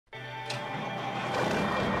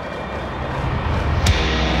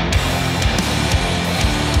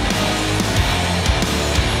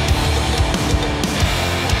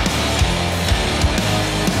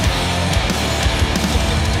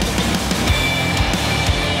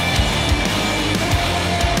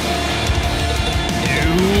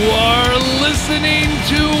listening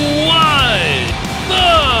to What the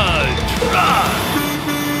Truck.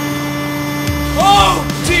 Oh,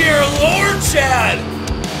 dear Lord, Chad!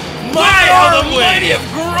 My how the mighty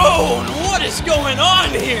have grown! What is going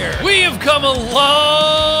on here? We have come a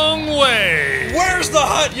long way. Where's the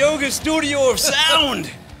hot yoga studio of sound?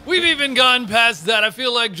 We've even gone past that. I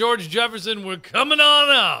feel like George Jefferson, we're coming on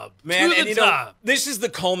up to the top. This is the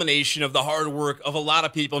culmination of the hard work of a lot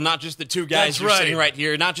of people, not just the two guys who are sitting right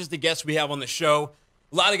here, not just the guests we have on the show.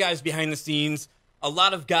 A lot of guys behind the scenes, a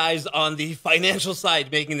lot of guys on the financial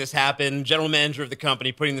side making this happen, general manager of the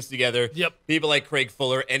company putting this together. Yep. People like Craig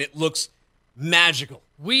Fuller, and it looks magical.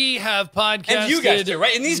 We have podcasted. And you guys do,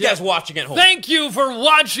 right? And these guys watching at home. Thank you for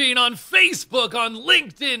watching on Facebook, on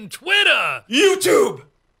LinkedIn, Twitter, YouTube.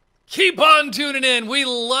 Keep on tuning in. We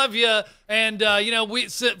love you. And, we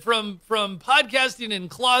sit from podcasting in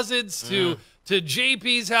closets to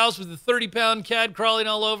JP's house with a 30-pound cat crawling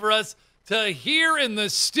all over us to here in the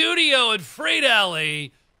studio at Freight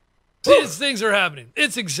Alley. These things are happening.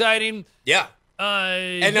 It's exciting. Yeah.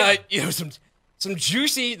 Some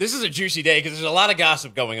juicy, this is a juicy day because there's a lot of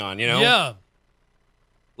gossip going on, you know? Yeah.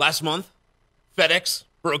 Last month, FedEx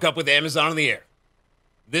broke up with Amazon on the air.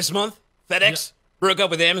 This month, FedEx broke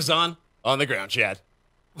up with Amazon on the ground, Chad.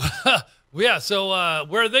 Yeah, so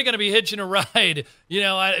where are they going to be hitching a ride?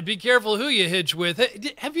 Be careful who you hitch with.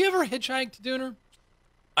 Have you ever hitchhiked, Dooner?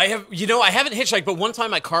 I haven't hitchhiked, but one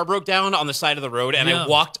time my car broke down on the side of the road, and I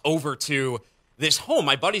walked over to this home,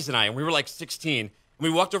 my buddies and I, and we were like 16. We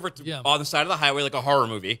walked over to on the side of the highway like a horror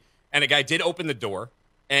movie, and a guy did open the door,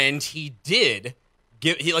 and he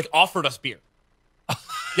offered us beer.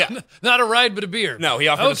 Yeah. Not a ride, but a beer. No, he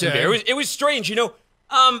offered us some beer. It was strange, but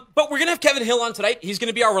we're going to have Kevin Hill on tonight. He's going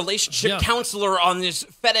to be our relationship counselor on this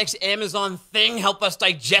FedEx Amazon thing, help us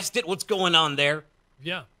digest it, what's going on there.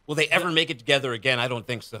 Yeah. Will they ever make it together again? I don't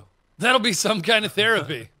think so. That'll be some kind of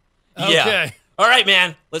therapy. Okay. Yeah. All right,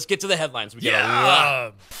 man. Let's get to the headlines. We got a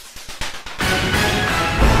lot.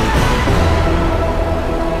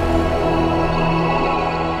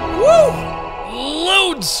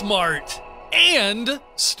 LoadSmart and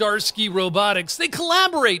Starsky Robotics. They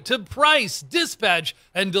collaborate to price, dispatch,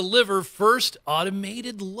 and deliver first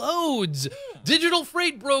automated loads. Digital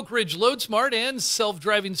freight brokerage LoadSmart and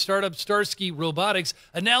self-driving startup Starsky Robotics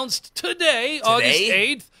announced today, August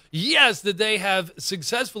 8th, that they have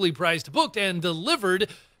successfully priced, booked, and delivered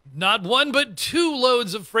not one but two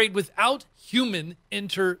loads of freight without human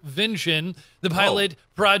intervention. The pilot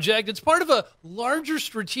project, it's part of a larger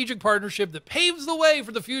strategic partnership that paves the way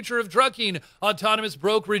for the future of trucking. Autonomous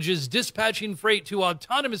brokerages dispatching freight to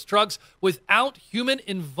autonomous trucks without human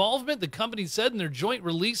involvement. The company said in their joint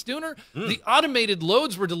release, Dooner, the automated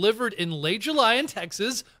loads were delivered in late July in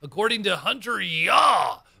Texas, according to Hunter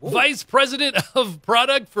Yaw, Vice President of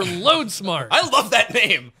Product for LoadSmart. I love that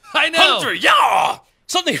name. I know. Hunter Yaw.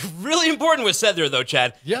 Something really important was said there, though,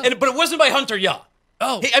 Chad. Yeah. But it wasn't by Hunter Yaw.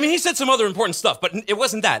 Oh. He said some other important stuff, but it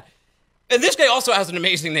wasn't that. And this guy also has an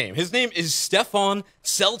amazing name. His name is Stefan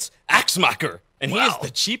Seltz-Axmacher, and he is the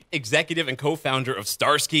chief executive and co-founder of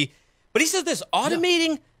Starsky. But he says this,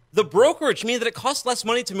 automating the brokerage means that it costs less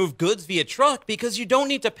money to move goods via truck because you don't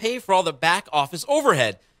need to pay for all the back office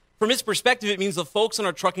overhead. From his perspective, it means the folks on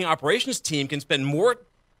our trucking operations team can spend more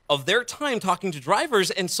of their time talking to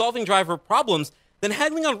drivers and solving driver problems than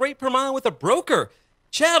haggling on rate per mile with a broker.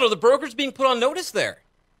 Chad, are the brokers being put on notice there?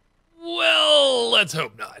 Well, let's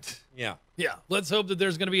hope not. Yeah. Yeah, let's hope that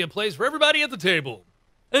there's going to be a place for everybody at the table.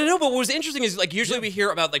 I know, but what was interesting is, usually we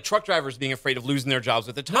hear about, truck drivers being afraid of losing their jobs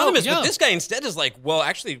with autonomous, but this guy instead is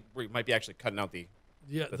actually, we might be actually cutting out the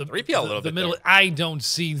 3PL a little bit there. I don't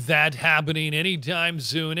see that happening anytime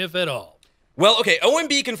soon, if at all. Well, okay,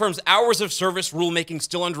 OMB confirms hours of service rulemaking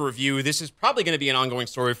still under review. This is probably going to be an ongoing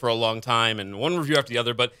story for a long time, and one review after the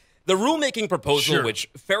other, but the rulemaking proposal, which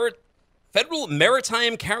Federal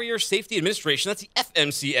Maritime Carrier Safety Administration, that's the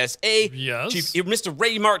FMCSA, Chief Mr.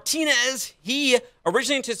 Ray Martinez, he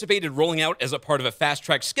originally anticipated rolling out as a part of a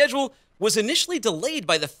fast-track schedule, was initially delayed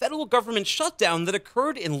by the federal government shutdown that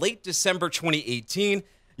occurred in late December 2018.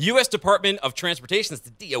 U.S. Department of Transportation, that's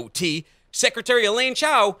the DOT, Secretary Elaine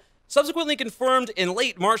Chao, subsequently confirmed in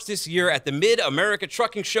late March this year at the Mid-America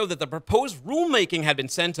Trucking Show that the proposed rulemaking had been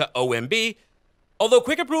sent to OMB. Although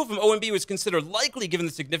quick approval from OMB was considered likely given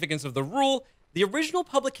the significance of the rule, the original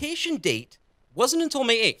publication date wasn't until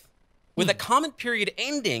May 8th. With a comment period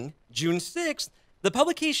ending June 6th, the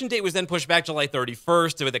publication date was then pushed back July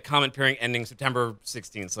 31st, with a comment period ending September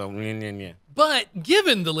 16th. So, yeah. But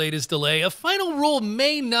given the latest delay, a final rule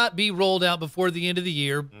may not be rolled out before the end of the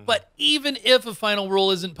year. But even if a final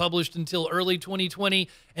rule isn't published until early 2020,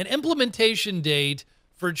 an implementation date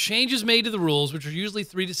for changes made to the rules, which are usually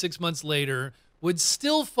 3 to 6 months later, would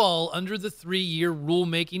still fall under the 3-year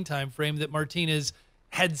rulemaking timeframe that Martinez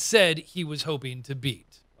had said he was hoping to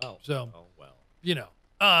beat. Well, You know.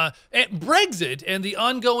 And Brexit and the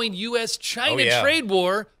ongoing U.S.-China trade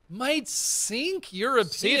war might sink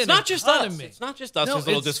European it's not just economy. us. It's not just us who's a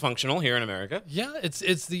little dysfunctional here in America. Yeah,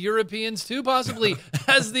 it's the Europeans too, possibly.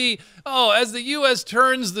 as the U.S.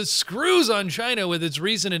 turns the screws on China with its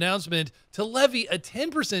recent announcement to levy a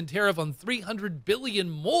 10% tariff on $300 billion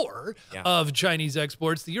more of Chinese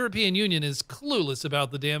exports, the European Union is clueless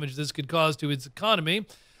about the damage this could cause to its economy.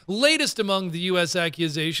 Latest among the U.S.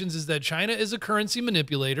 accusations is that China is a currency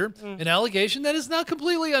manipulator, an allegation that is not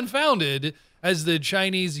completely unfounded, as the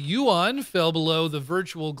Chinese yuan fell below the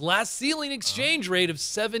virtual glass ceiling exchange rate of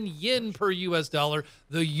 7 yen per U.S. dollar.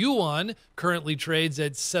 The yuan currently trades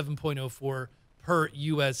at 7.04 per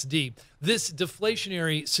USD. This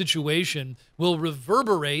deflationary situation will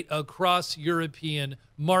reverberate across European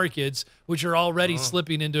markets, which are already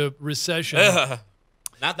slipping into recession.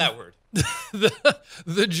 Not that word.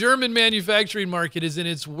 The German manufacturing market is in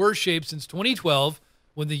its worst shape since 2012,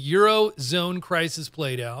 when the Eurozone crisis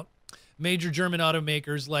played out. Major German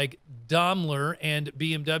automakers like Daimler and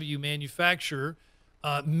BMW manufacture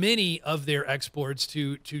many of their exports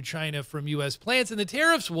to China from U.S. plants, and the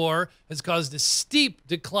tariffs war has caused a steep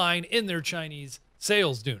decline in their Chinese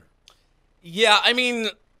sales, Dooner. Yeah, I mean,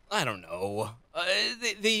 I don't know.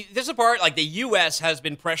 This is part, like the U.S. has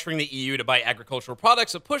been pressuring the EU to buy agricultural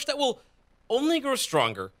products, a push that will only grow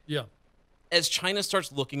stronger as China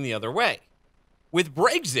starts looking the other way. With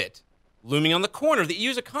Brexit looming on the corner, the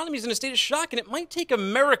EU's economy is in a state of shock, and it might take a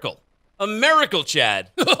miracle,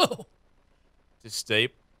 Chad, to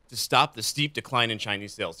stop the steep decline in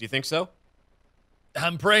Chinese sales. Do you think so?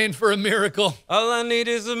 I'm praying for a miracle. All I need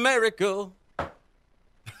is a miracle.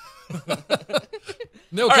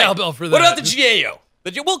 No cowbell for that. What about the GAO?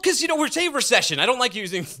 Well, because, we're saying recession. I don't like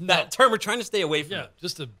using that term. We're trying to stay away from it.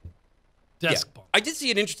 Just a desk bump. I did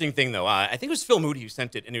see an interesting thing, though. I think it was Phil Moody who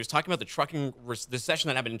sent it, and he was talking about the trucking recession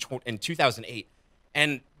that happened in 2008.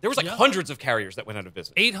 And there was hundreds of carriers that went out of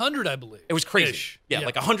business. 800, I believe. It was crazy. Yeah,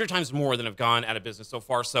 like 100 times more than have gone out of business so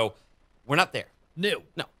far. So we're not there. No,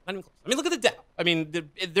 not even close. I mean, look at the Dow. I mean,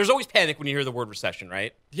 there's always panic when you hear the word recession,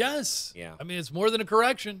 right? Yes. Yeah. I mean, it's more than a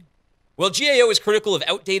correction. Well, GAO is critical of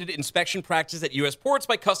outdated inspection practices at U.S. ports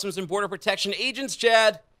by Customs and Border Protection agents,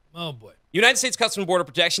 Chad. Oh, boy. United States Customs and Border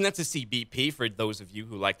Protection, that's the CBP for those of you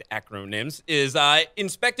who like the acronyms, is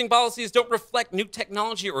inspecting policies don't reflect new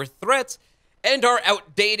technology or threats and are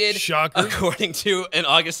outdated. Shocker. According to an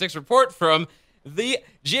August 6th report from the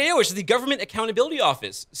GAO, which is the Government Accountability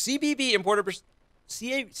Office. CBP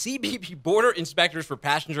border inspectors for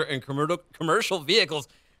passenger and commercial vehicles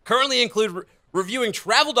currently include reviewing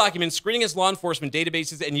travel documents, screening as law enforcement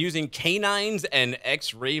databases, and using canines and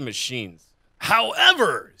X-ray machines.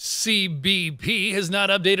 However, CBP has not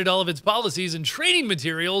updated all of its policies and training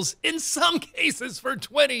materials, in some cases for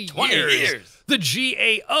 20 years. The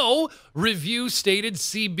GAO review stated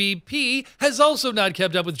CBP has also not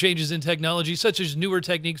kept up with changes in technology, such as newer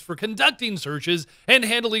techniques for conducting searches and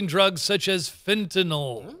handling drugs such as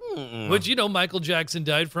fentanyl, which, Michael Jackson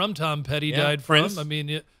died from, Tom Petty died Prince. from. I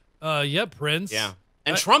mean, Prince. Yeah.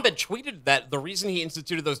 And Trump had tweeted that the reason he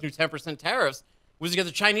instituted those new 10% tariffs was because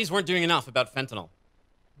the Chinese weren't doing enough about fentanyl.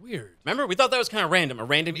 Weird. Remember? We thought that was kind of random, a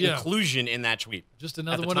random inclusion in that tweet. Just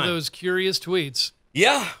another one of those curious tweets.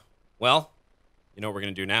 Yeah. Well, you know what we're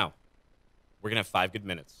going to do now? We're going to have 5 good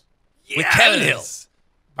minutes. With Kevin Hill,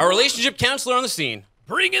 our relationship counselor on the scene.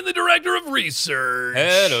 Bring in the director of research.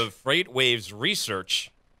 Head of FreightWaves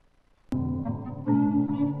Research. 5,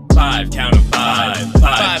 count of 5.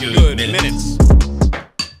 5 good minutes.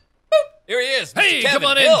 Here he is. Hey, Kevin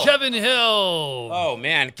come on Hill. in, Kevin Hill. Oh,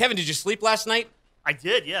 man. Kevin, did you sleep last night? I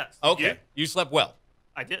did, yes. Okay. You slept well.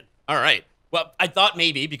 I did. All right. Well, I thought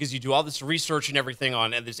maybe because you do all this research and everything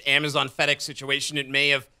on this Amazon FedEx situation,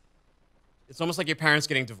 it's almost like your parents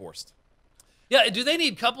getting divorced. Yeah, do they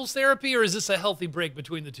need couples therapy, or is this a healthy break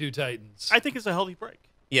between the two titans? I think it's a healthy break.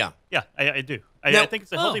 Yeah. Yeah, I do. I think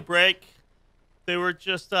it's a healthy break. They were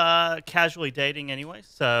just casually dating anyway,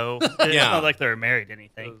 so it's not like they were married to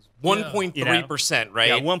anything. 1.3%, right?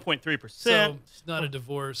 Yeah, 1.3%. So it's not a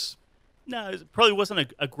divorce. No, it probably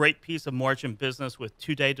wasn't a great piece of margin business with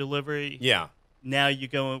 2-day delivery. Yeah. Now you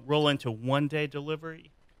roll into 1-day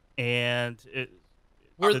delivery, and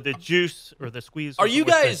the juice or the squeeze. Are you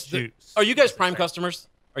guys Prime customers?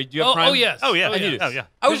 Do you have Prime? Oh, yes. Oh, yeah. Oh, yes.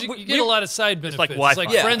 Oh, yeah. You get a lot of side benefits. like It's Wi-Fi.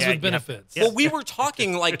 like friends with benefits. Yeah. Well, we were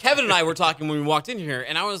talking, like Kevin and I were talking when we walked in here,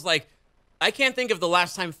 and I was like, I can't think of the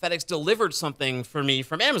last time FedEx delivered something for me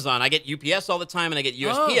from Amazon. I get UPS all the time, and I get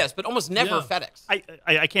USPS, but almost never FedEx.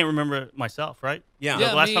 I can't remember myself, right? Yeah.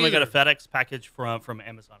 The last time I got a FedEx package from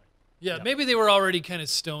Amazon. Yeah, maybe they were already kind of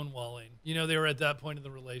stonewalling. They were at that point in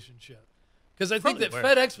the relationship. Because I think that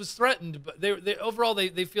FedEx was threatened, but they overall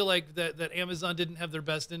they feel like that Amazon didn't have their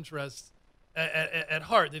best interests at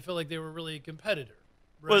heart. They feel like they were really a competitor.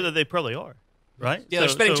 Right? Well, they probably are, right? Yeah, they're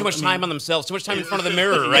spending too much time on themselves, too much time in front of the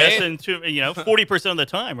mirror, right? Yes, and 40% of the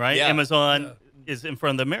time, right? Yeah. Amazon is in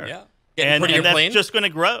front of the mirror. Yeah. And that's just going to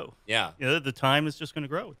grow. Yeah. The time is just going to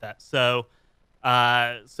grow with that. So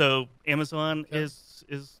Amazon is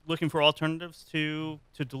looking for alternatives to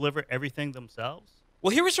deliver everything themselves.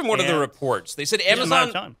 Well, here was from one of the reports. They said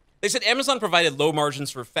Amazon provided low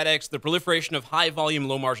margins for FedEx. The proliferation of high-volume,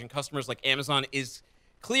 low-margin customers like Amazon is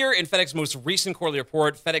clear in FedEx's most recent quarterly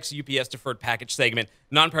report. FedEx UPS deferred package segment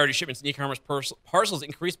non-priority shipments and e-commerce parcels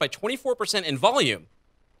increased by 24% in volume,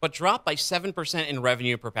 but dropped by 7% in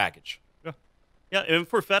revenue per package. Yeah, and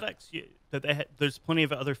for FedEx, there's plenty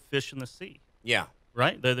of other fish in the sea. Yeah.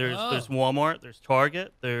 Right? There's Walmart, there's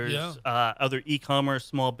Target, there's other e-commerce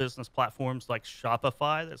small business platforms like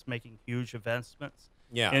Shopify that's making huge investments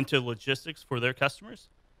into logistics for their customers.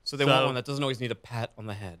 So they want one that doesn't always need a pat on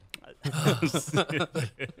the head.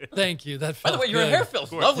 Thank you. That By the way, your hair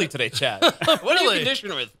feels lovely today, Chad. What are you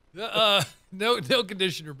conditioning with? No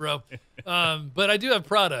conditioner, bro. But I do have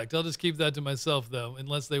product. I'll just keep that to myself, though,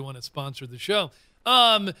 unless they want to sponsor the show.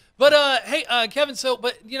 Hey, Kevin.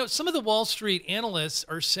 But some of the Wall Street analysts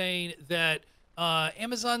are saying that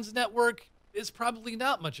Amazon's network is probably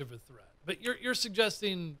not much of a threat. But you're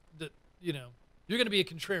suggesting that you're going to be a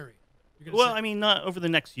contrarian. Well, I mean, not over the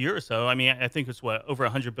next year or so. I mean, I think it's over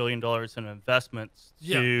 $100 billion in investments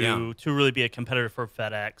to really be a competitor for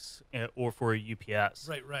FedEx or for UPS.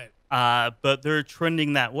 Right. But they're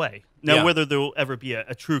trending that way. Now, whether there will ever be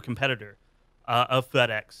a true competitor of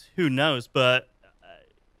FedEx, who knows? But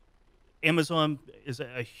Amazon is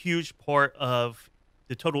a huge part of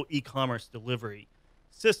the total e-commerce delivery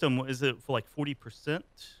system. Is it for like 40%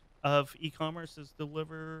 of e-commerce is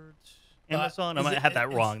delivered? Amazon? I might have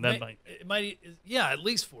that wrong. It might, at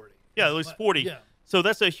least 40. Yeah, at least 40. Yeah. So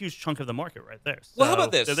that's a huge chunk of the market right there. So, well, how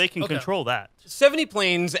about this? So they can control that. 70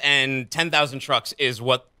 planes and 10,000 trucks is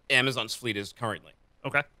what Amazon's fleet is currently.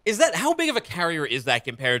 Okay. How big of a carrier is that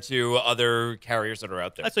compared to other carriers that are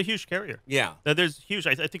out there? That's a huge carrier. Yeah. There's huge.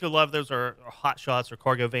 I think a lot of those are hot shots or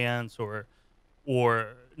cargo vans or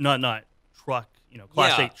not truck,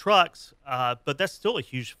 Class 8 trucks. But that's still a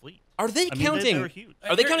huge fleet. Are they counting? They're huge.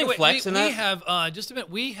 Are they counting Flex in that? We have just a minute.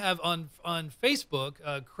 We have on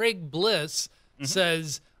Facebook. Craig Bliss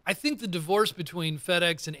says, "I think the divorce between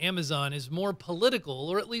FedEx and Amazon is more political,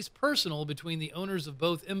 or at least personal, between the owners of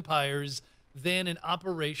both empires than an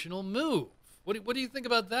operational move." What do you think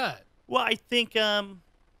about that? Well, I think I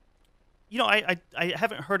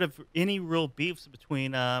haven't heard of any real beefs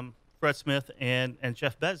between Fred Smith and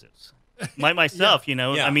Jeff Bezos. Myself,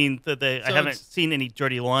 I mean, I haven't seen any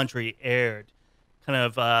dirty laundry aired, kind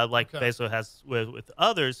of like Bezos has with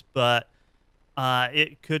others, but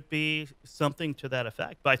it could be something to that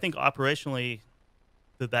effect. But I think operationally,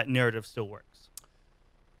 that narrative still works.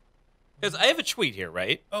 Because I have a tweet here,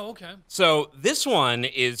 right? Oh, okay. So this one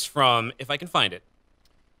is from, if I can find it.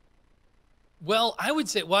 Well, I would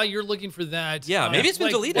say while you're looking for that, maybe it's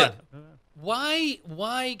been deleted.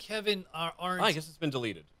 Why, Kevin, aren't... I guess it's been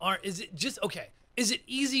deleted. Is it just... Okay. Is it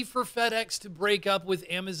easy for FedEx to break up with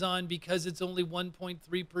Amazon because it's only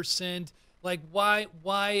 1.3%? Like, why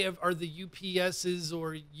are the UPSs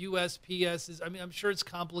or USPSs... I mean, I'm sure it's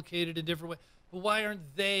complicated in different ways, but why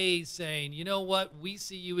aren't they saying, you know what, we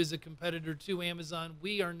see you as a competitor to Amazon.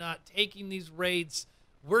 We are not taking these rates.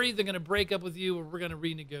 We're either going to break up with you or we're going to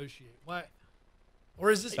renegotiate. Why... Or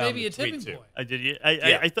is this maybe a tipping point?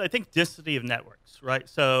 I think density of networks, right?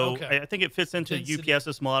 So I think it fits into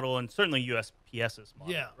UPS's model and certainly USPS's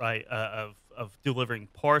model, right, of delivering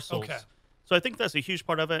parcels. Okay. So I think that's a huge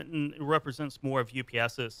part of it, and it represents more of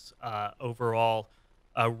UPS's overall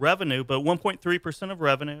revenue. But 1.3% of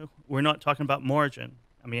revenue, we're not talking about margin.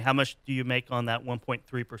 I mean, how much do you make on that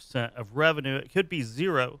 1.3% of revenue? It could be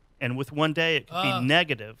zero, and with one day, it could be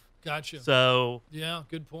negative. Gotcha. So yeah,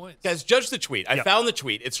 good point. Guys, judge the tweet. I found the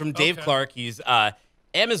tweet. It's from Dave Clark. He's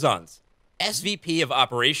Amazon's SVP of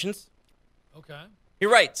Operations. Okay. He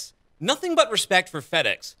writes, "Nothing but respect for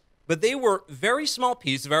FedEx, but they were a very small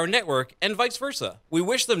piece of our network and vice versa. We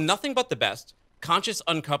wish them nothing but the best, conscious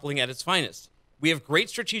uncoupling at its finest. We have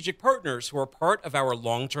great strategic partners who are part of our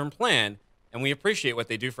long-term plan, and we appreciate what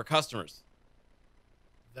they do for customers."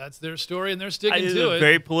 That's their story, and they're sticking to it.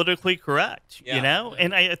 Very politically correct, Yeah. you know?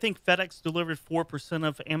 And I think FedEx delivered 4%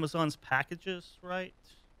 of Amazon's packages, right?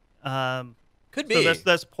 Could be. So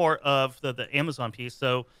that's part of the Amazon piece.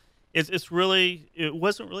 So it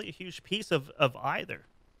wasn't really a huge piece of either.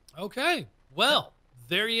 Okay. Well,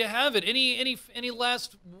 there you have it. Any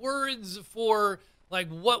last words for like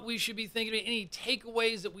what we should be thinking? Any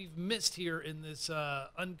takeaways that we've missed here in this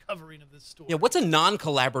uncovering of this story? Yeah. What's a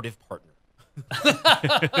non-collaborative partner?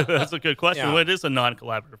 That's a good question. Yeah. What is a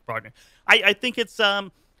non-collaborative partner? I think it's I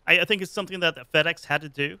think it's something that FedEx had to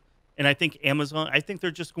do, and I think Amazon. I think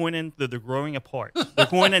they're just going in. They're growing apart. They're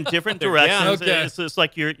going in different directions. Okay. It's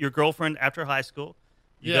like your girlfriend after high school.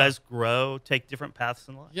 You guys grow, take different paths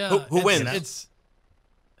in life. Yeah. Who wins? It's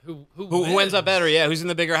who ends up better? Yeah. Who's in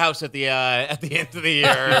the bigger house at the end of the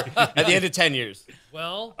year? At the end of 10 years?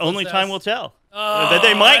 Well, Only time will tell. Oh, That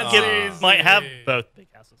they that's might have easy. both big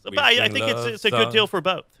houses, but I think it's a good deal for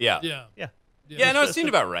both. Yeah. Yeah. No, it seemed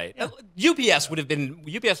about right. UPS would have been.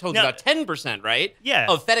 UPS holds Now- about 10%, right? Yeah.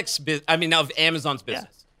 Of FedEx. Of Amazon's Yeah.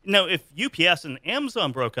 business. No, if UPS and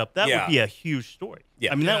Amazon broke up, that Yeah. would be a huge story.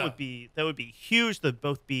 Yeah. I mean, Yeah. that would be huge to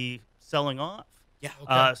both be selling off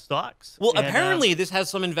Yeah. stocks. Well, And, apparently this has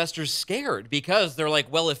some investors scared because they're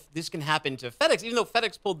like, well, if this can happen to FedEx, even though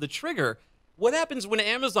FedEx pulled the trigger, what happens when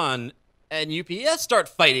Amazon and UPS start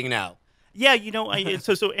fighting now? yeah,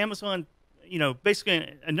 so Amazon,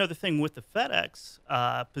 basically another thing with the FedEx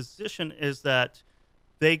position is that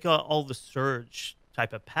they got all the surge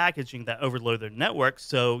type of packaging that overload their network.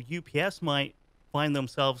 So UPS might find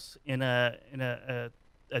themselves in a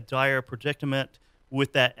dire predicament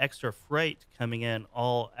with that extra freight coming in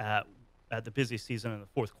all at the busy season in the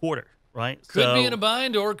fourth quarter, right? Could be in a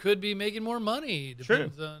bind or could be making more money. True.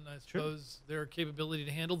 Depends on, I suppose, their capability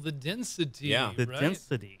to handle the density. Yeah. the right?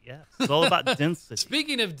 density. Yes, it's all about density.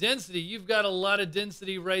 Speaking of density, you've got a lot of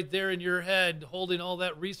density right there in your head holding all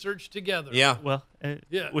that research together. Yeah. Well,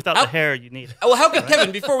 Yeah. without How- the hair, you need it. Well, how could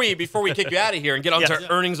Kevin? Before we kick you out of here and get on to Yes. our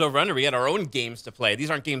earnings over under, we got our own games to play. These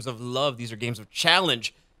aren't games of love; these are games of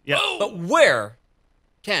challenge. Yeah. But where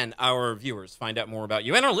can our viewers find out more about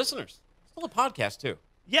you and our listeners? Still a podcast too.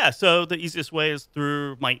 Yeah, so the easiest way is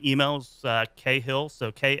through my emails, khill,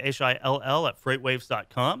 so KHILL at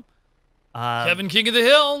FreightWaves.com. Kevin King of the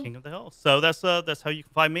Hill. King of the Hill. So that's how you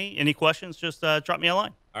can find me. Any questions, just drop me a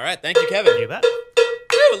line. All right, thank you, Kevin. You bet.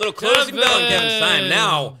 Woo, a little closing bell on Kevin. Kevin's time.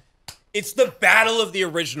 Now it's the battle of the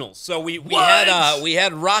originals. So we What?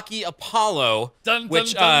 had Rocky Apollo, Dun, dun,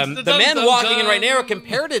 which dun, the dun, man dun, walking in dun. right now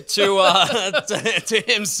compared it to to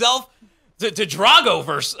himself to Drago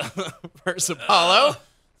versus Apollo.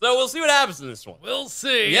 So we'll see what happens in this one. We'll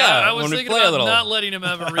see. Yeah, I was when we thinking play a about little. not letting him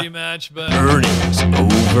have a rematch, but Earnings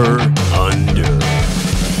over under.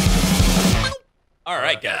 All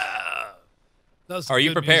right, guys. that was some Are you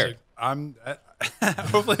good prepared? music.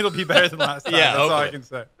 Hopefully it'll be better than last time. Yeah, That's all I hopefully. can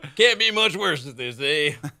say. Can't be much worse than this,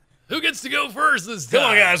 eh? Who gets to go first this time? Come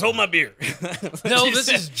on, guys, hold my beer. No, this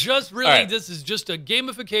is just really, All right. this is just a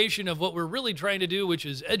gamification of what we're really trying to do, which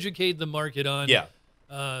is educate the market on Yeah.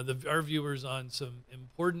 our viewers on some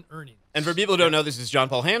important earnings. And for people who don't know, this is John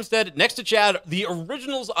Paul Hamstead. Next to Chad, the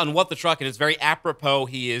originals on What the Truck, and it's very apropos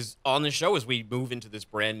he is on the show as we move into this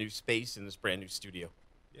brand new space in this brand new studio.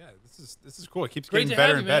 Yeah, this is cool. It keeps Great getting to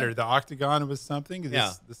better have and you, man. better. The octagon was something.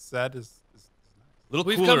 Yeah. This set is A little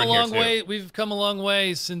We've cooler come a in here, long too. way. We've come a long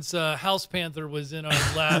way since House Panther was in our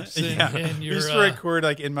laps in, yeah. in We your used to record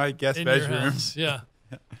like in my guest in your bedroom. house. Yeah.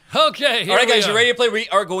 Okay. All right, guys, you you ready to play? We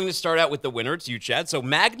are going to start out with the winner. It's you, Chad. So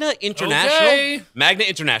Magna International, Okay. Magna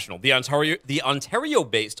International, the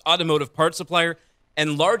Ontario-based automotive parts supplier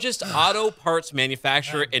and largest auto parts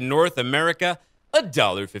manufacturer in North America.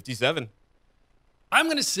 $1.57. I'm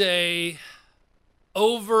going to say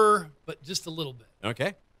over, but just a little bit.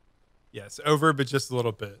 Okay. Yes, over, but just a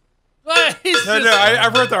little bit. He's No, just- no, I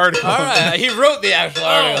wrote the article. All right. He wrote the actual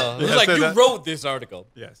article. It was Yeah, like, so you that- wrote this article.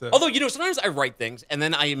 Yeah. So, Although, sometimes I write things and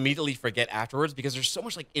then I immediately forget afterwards because there's so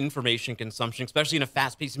much like information consumption, especially in a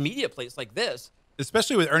fast-paced media place like this.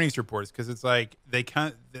 especially with earnings reports, because it's like the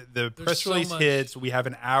press so release much. hits. We have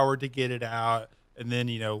an hour to get it out, and then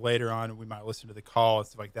later on we might listen to the call and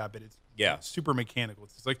stuff like that. But it's super mechanical.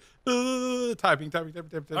 It's just like typing.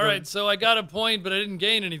 All right, so I got a point, but I didn't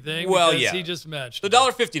gain anything Well, because yeah. he just matched. So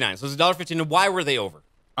 $1.59. So it's $1.59. Why were they over?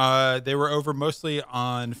 They were over mostly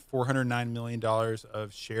on $409 million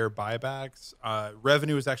of share buybacks.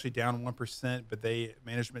 Revenue was actually down 1%, but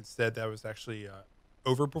management said that was actually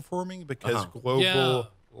overperforming because global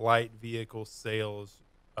light vehicle sales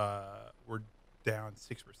were down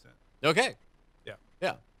 6%. Okay. Yeah. Yeah.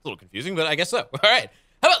 It's a little confusing, but I guess so. All right.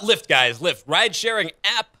 How about Lyft, guys? Lyft, ride-sharing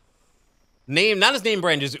app Not as name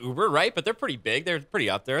brand as Uber, right? But they're pretty big. They're pretty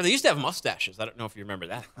up there. They used to have mustaches. I don't know if you remember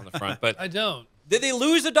that on the front, but I don't. Did they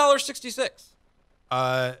lose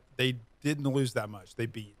 $1.66? They didn't lose that much. They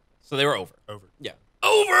beat. So they were over. Over. Yeah.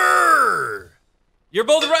 Over. You're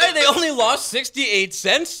both right. They only lost 68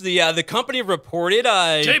 cents. The company reported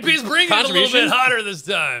JP's bringing it a little bit hotter this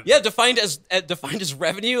time. Yeah, defined as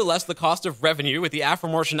revenue less the cost of revenue, with the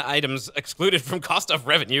aforementioned items excluded from cost of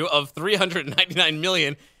revenue of $399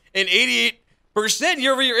 million and 88%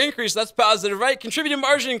 year-over-year increase. That's positive, right? Contributed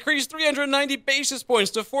margin increased 390 basis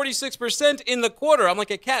points to 46% in the quarter. I'm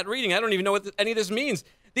like a cat reading. I don't even know what any of this means.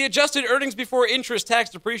 The adjusted earnings before interest, tax,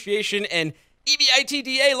 depreciation, and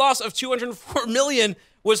EBITDA loss of $204 million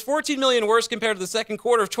was $14 million worse compared to the second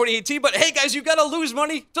quarter of 2018. But hey, guys, you got to lose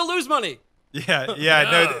money to lose money. Yeah.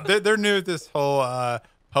 No, they're new at this whole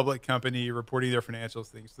public company reporting their financials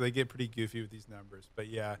thing, so they get pretty goofy with these numbers. But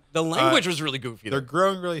yeah, the language was really goofy. They're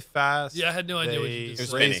growing really fast. Yeah, I had no idea what you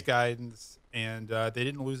just said. They raised guidance, and they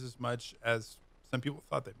didn't lose as much as some people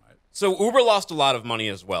thought they might. So Uber lost a lot of money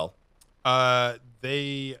as well.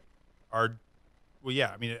 They are. Well,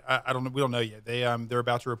 yeah. I mean, I don't know. We don't know yet. They're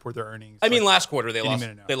about to report their earnings. I mean, last quarter they lost.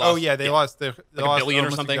 They lost. Oh yeah, they lost. They lost $1 billion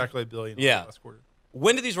or something. Exactly $1 billion. Yeah. Last quarter.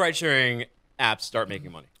 When did these ride-sharing apps start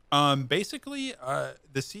making money? Basically,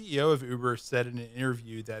 the CEO of Uber said in an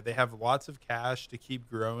interview that they have lots of cash to keep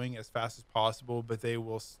growing as fast as possible, but they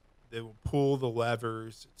will pull the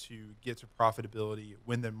levers to get to profitability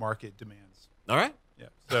when the market demands. All right. Yeah.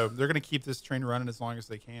 So they're going to keep this train running as long as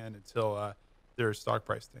they can until their stock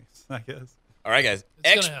price tanks, I guess. All right, guys.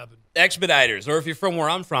 It's going to happen. Expeditors, or if you're from where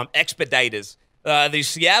I'm from, Expeditors. The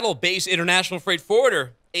Seattle-based international freight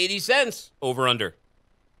forwarder, 80 cents over under.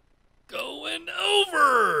 Going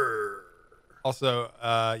over. Also,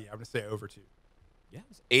 I'm going to say over 2. Yes.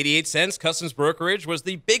 88 cents. Customs brokerage was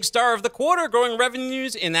the big star of the quarter, growing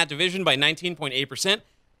revenues in that division by 19.8%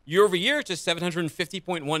 year over year to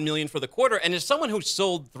 $750.1 million for the quarter. And as someone who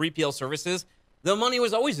sold 3PL services, the money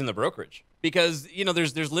was always in the brokerage because,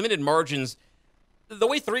 there's limited margins. The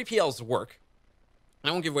way 3PLs work,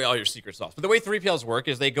 I won't give away all your secret sauce, but the way 3PLs work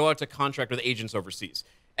is they go out to contract with agents overseas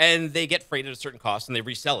and they get freight at a certain cost and they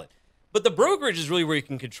resell it. But the brokerage is really where you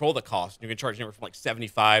can control the cost. You can charge anywhere from like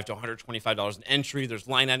 $75 to $125 an entry. There's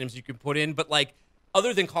line items you can put in. But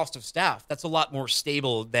other than cost of staff, that's a lot more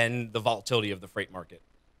stable than the volatility of the freight market.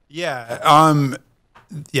 Yeah.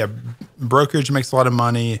 Brokerage makes a lot of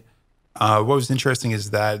money. What was interesting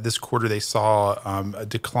is that this quarter they saw a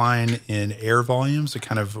decline in air volumes. It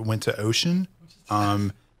kind of went to ocean.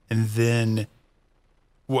 And then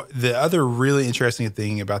the other really interesting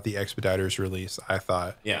thing about the Expeditors release, I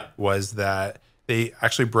thought, was that they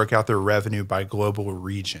actually broke out their revenue by global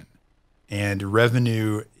region. And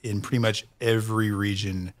revenue in pretty much every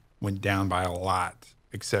region went down by a lot,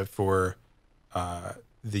 except for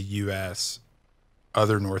the U.S.,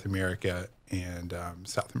 other North America, and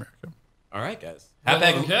South America. All right, guys.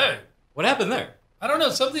 Okay. What happened there? I don't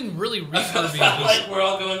know. Something really reverby. We're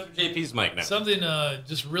all going through JP's mic now. Something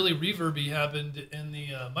just really reverby happened in the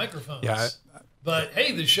microphones. Yeah. But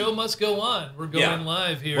hey, the show must go on. We're going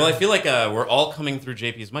live here. Well, I feel like we're all coming through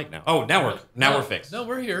JP's mic now. Oh, now we're fixed. No,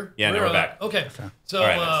 we're here. Yeah, now we're back. Okay.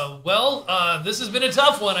 So, this has been a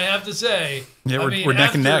tough one, I have to say. Yeah, we're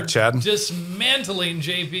neck and neck, Chad. Dismantling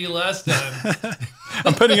JP last time.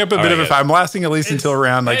 I'm putting up a bit of a fight. I'm lasting at least until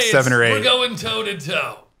around 7 or 8. We're going toe to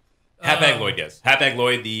toe. Hapag Lloyd, guys. Hapag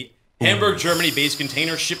Lloyd, the Hamburg, Germany-based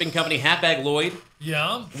container shipping company, Hapag Lloyd.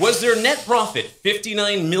 Yeah. Was their net profit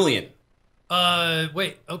 $59 million?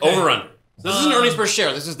 Wait. Okay. Over under. So this isn't earnings per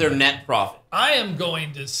share. This is their net profit. I am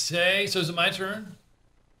going to say. So is it my turn?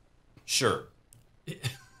 Sure. No,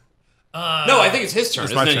 I think it's his turn.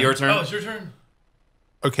 Isn't it your turn? Oh, it's your turn.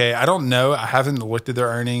 Okay, I don't know. I haven't looked at their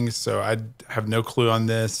earnings, so I have no clue on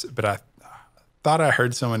this. But I thought I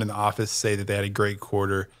heard someone in the office say that they had a great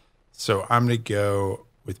quarter. So I'm going to go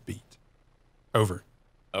with beat. Over.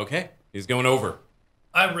 Okay. He's going over.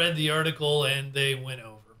 I read the article and they went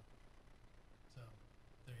over.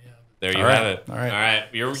 So there you have it. All right. All right.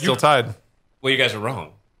 You're still tied. Well, you guys are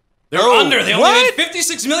wrong. They're under. They only made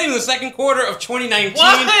 $56 million in the second quarter of 2019.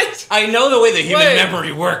 What? I know the way the human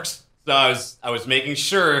memory works. So I was making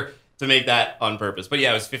sure to make that on purpose. But yeah,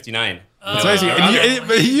 it was 59. It's amazing.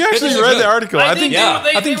 But you actually read the article. I think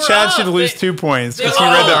Chad should lose 2 points because he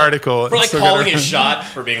read the article. For calling a shot,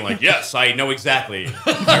 for being like, yes, I know exactly.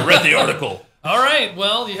 I read the article. All right.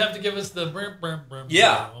 Well, you have to give us the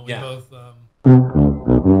Yeah. We both.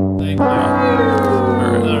 Thank you. All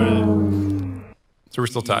right. So we're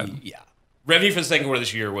still tied. Yeah. Revenue for the second quarter of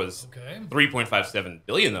this year was $3.57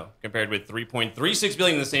 billion, though, compared with $3.36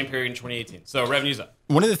 billion in the same period in 2018. So revenue's up.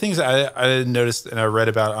 One of the things I noticed and I read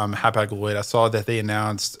about Hapag-Lloyd, I saw that they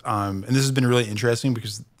announced, and this has been really interesting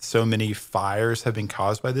because so many fires have been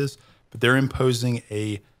caused by this, but they're imposing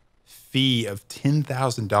a fee of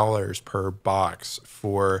 $10,000 per box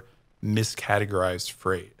for miscategorized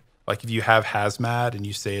freight. Like if you have hazmat and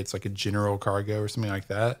you say it's like a general cargo or something like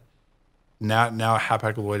that, now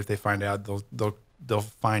Hapag-Lloyd, if they find out, they'll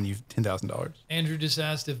fine you $10,000. Andrew just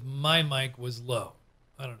asked if my mic was low.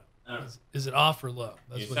 I don't know. Is it off or low?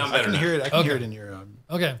 That's what I can hear it. I can hear it in your in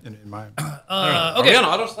mine. Okay. Are we on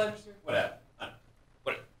auto sliders here? Whatever.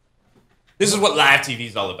 This is what live TV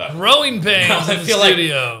is all about. Growing pains in the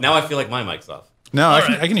studio. Now I feel like my mic's off. No,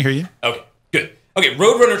 I can hear you. Okay, good. Okay,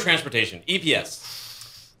 Roadrunner Transportation,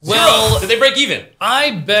 EPS. Well, did they break even? I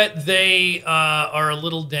bet they are a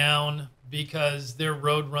little down because they're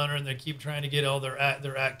Roadrunner and they keep trying to get all their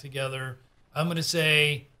act together. I'm going to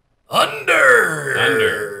say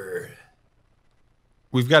under.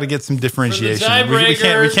 We've got to get some differentiation. We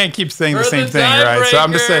can't keep saying the same thing, right? So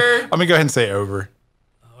I'm gonna go ahead and say over.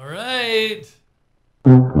 All right.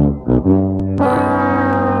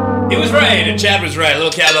 He was right, and Chad was right. A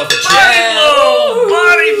little cat off the Chad.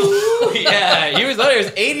 Body blow. Yeah, he was right. It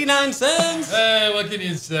was 89 cents. Hey, what can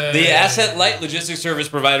you say? The asset-light logistics service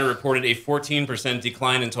provider reported a 14%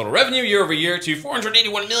 decline in total revenue year over year to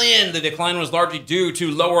 $481 million. The decline was largely due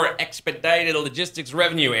to lower expedited logistics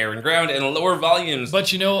revenue, air and ground, and lower volumes.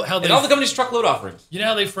 But you know how all the company's truckload offerings. You know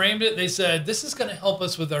how they framed it? They said, this is going to help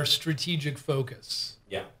us with our strategic focus.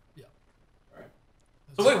 Yeah.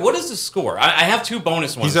 So wait, what is the score? I have two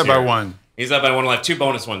bonus ones. He's up by one. He's up by one. I'll have two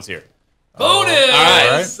bonus ones here. Bonus!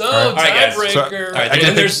 All right. So, tiebreaker. All right,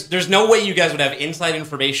 and there's no way you guys would have inside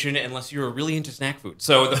information unless you were really into snack food.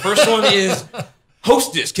 So the first one is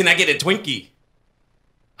Hostess. Can I get a Twinkie?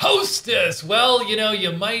 Hostess. Well, you know,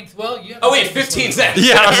 you might. Well, you. Oh wait, 15 cents.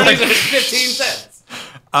 Yeah, I was like 15 cents.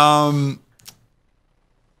 I'll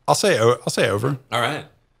say over. All right.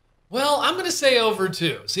 Well, I'm going to say over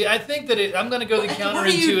too. See, I think that I'm going to go the counterintuitive What are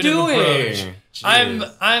you doing? approach.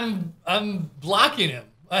 I'm blocking him.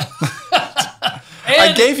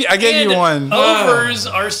 I gave you one. Overs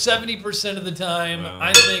are 70% of the time.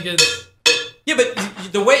 I think it's. Yeah, but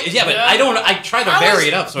the way. Yeah, but I try to vary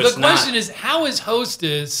it up, so it's not. The question is, how is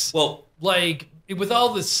Hostess? Well, like with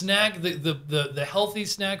all the snack, the healthy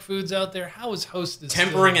snack foods out there, how is Hostess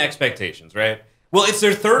tempering expectations, right? Well, it's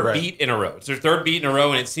their third beat in a row. It's their third beat in a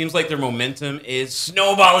row, and it seems like their momentum is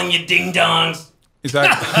snowballing, you ding-dongs.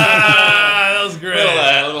 Exactly. That was great.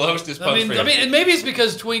 Little Hostess punch for you. I mean, and maybe it's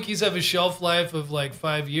because Twinkies have a shelf life of like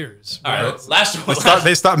 5 years. All right, last one.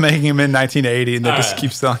 They stopped making them in 1980, and they just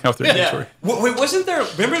keep selling off their inventory. Wait, wasn't there?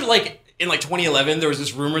 Remember, like in 2011, there was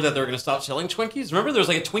this rumor that they were going to stop selling Twinkies. Remember, there was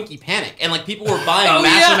like a Twinkie panic, and like people were buying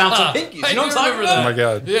massive amounts of Twinkies. You know what I'm talking about? Oh my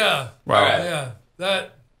god. Yeah. Wow. Right. Yeah.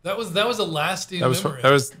 That was a lasting memory.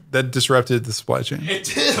 That disrupted the supply chain. It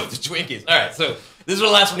did with the Twinkies. All right, so this is the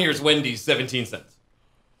last one here. It's Wendy's, 17 cents.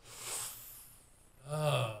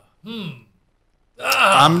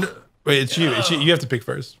 It's you. It's you. You have to pick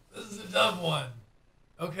first. This is a tough one.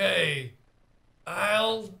 Okay,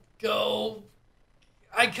 I'll go.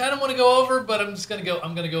 I kind of want to go over, but I'm gonna go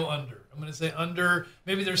under. I'm gonna say under.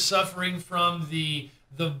 Maybe they're suffering from the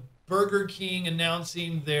Burger King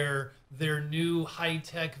announcing their new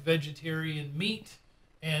high-tech vegetarian meat,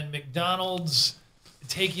 and McDonald's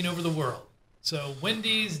taking over the world. So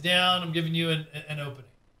Wendy's down. I'm giving you an opening.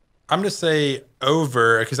 I'm going to say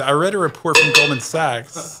over because I read a report from Goldman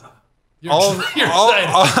Sachs. All of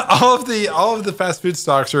the fast food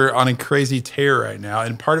stocks are on a crazy tear right now,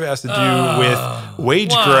 and part of it has to do with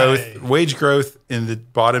wage growth. Wage growth in the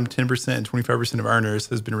bottom 10% and 25% of earners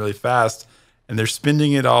has been really fast, and they're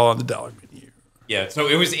spending it all on the dollar menu. Yeah, so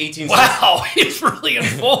it was 18 cents. Wow, he's really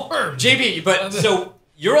informed. JB, but so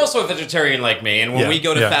you're also a vegetarian like me, and when we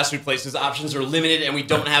go to fast food places, options are limited, and we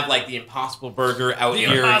don't have like the Impossible Burger out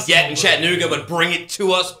here yet in Chattanooga, but bring it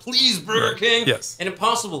to us, please, Burger King. Yes. And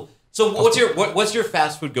Impossible. So what's your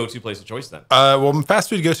fast food go-to place of choice then? Well, my fast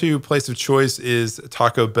food go-to place of choice is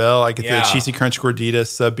Taco Bell. I get the cheesy crunch gordita,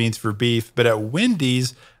 sub beans for beef, but at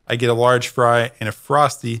Wendy's, I get a large fry and a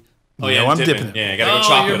Frosty. I'm dipping it. Yeah, I gotta go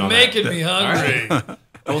chocolate you're on making me hungry. Right.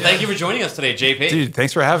 Well, thank you for joining us today, JP. Dude,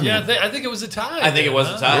 thanks for having me. I think it was a tie. I think it was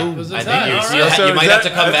a tie. It was a I tie. think you might have to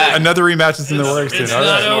come back. Another rematch is in the works. It's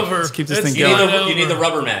not over. Let's keep this thing going. You need the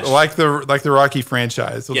rubber match. Like the Rocky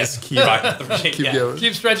franchise. We'll yes. just keep going.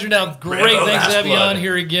 Keep stretching it out. Great. Thanks to have you on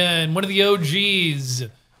here again. One of the OGs,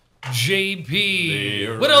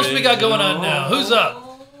 JP. What else we got going on now? Who's up?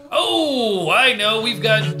 Oh, I know. We've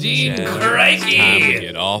got Dean Crikey.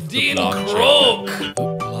 Get off the Dean blockchain.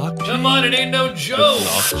 Croak. Come on, it ain't no joke.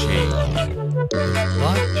 Blockchain.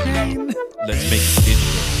 Blockchain? Let's make it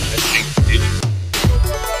digital.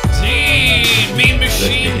 Dean, Mean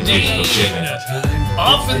Machine Dean.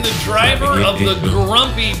 Often the driver of the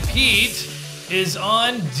Grumpy Pete is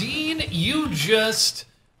on. Dean, you just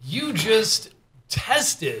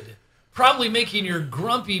tested, probably making your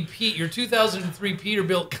Grumpy Pete, your 2003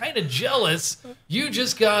 Peterbilt, kind of jealous. You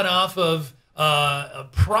just got off of a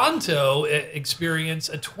Pronto experience,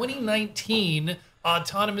 a 2019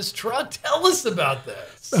 autonomous truck. Tell us about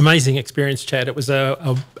this. Amazing experience, Chad. It was a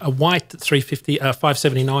white 350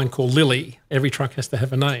 579 called Lily. Every truck has to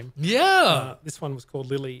have a name. Yeah. This one was called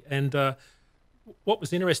Lily. And what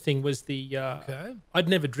was interesting was I'd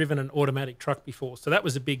never driven an automatic truck before, so that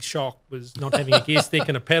was a big shock, was not having a gear stick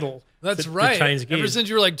and a pedal. That's to right. change gears. Ever since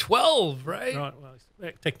you were like 12, right? Right. Well,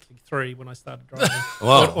 technically 3 when I started driving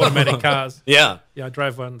Wow. automatic cars. Yeah. Yeah, I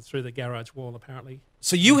drove one through the garage wall, apparently.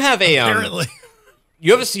 So you have a Apparently.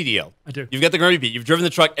 You have a CDL. I do. You've got the Grumpy Pete. You've driven the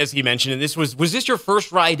truck, as he mentioned, and this was this your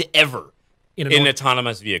first ride ever in an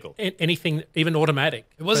autonomous vehicle? Anything, even automatic.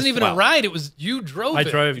 It wasn't even a ride. It was you drove it. I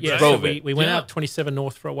drove. You Yeah, drove so it. we went out 27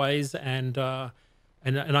 north for a ways, and I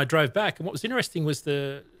drove back. And what was interesting was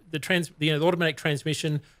the automatic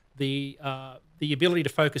transmission, the ability to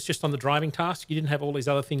focus just on the driving task. You didn't have all these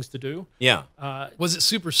other things to do. Yeah. Was it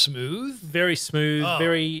super smooth? Very smooth. Oh.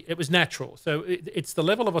 It was natural. So it's the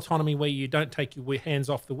level of autonomy where you don't take your hands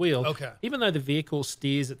off the wheel. Okay. Even though the vehicle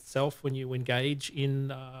steers itself when you engage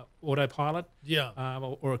in autopilot. Yeah.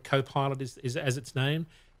 Or a co-pilot is as it's named.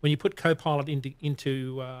 When you put co-pilot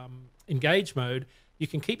into engage mode, you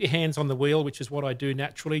can keep your hands on the wheel, which is what I do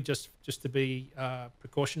naturally, just to be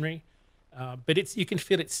precautionary. But you can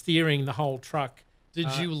feel it steering the whole truck.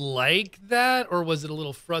 Did you like that, or was it a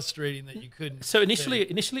little frustrating that you couldn't? So initially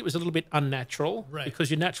it was a little bit unnatural, right? Because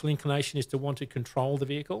your natural inclination is to want to control the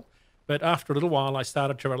vehicle. But after a little while, I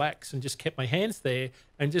started to relax and just kept my hands there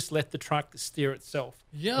and just let the truck steer itself.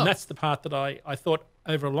 Yeah. And that's the part that I thought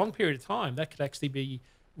over a long period of time that could actually be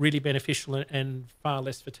really beneficial and far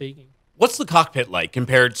less fatiguing. What's the cockpit like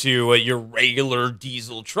compared to your regular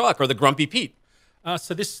diesel truck or the Grumpy Pete?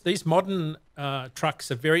 So these modern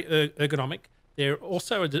trucks are very ergonomic. They're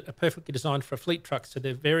also perfectly designed for a fleet truck. So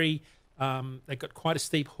they're they've got quite a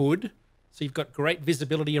steep hood. So you've got great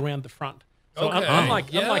visibility around the front. So Okay.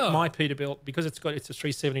 unlike Yeah. my Peterbilt, because it's a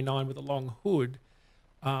 379 with a long hood,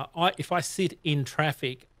 if I sit in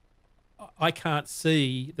traffic, I can't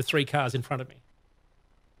see the 3 cars in front of me.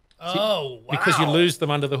 Oh, wow. Because you lose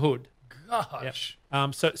them under the hood. Gosh.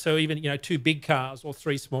 Yep. So even 2 big cars or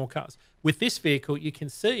 3 small cars. With this vehicle, you can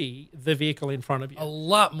see the vehicle in front of you. A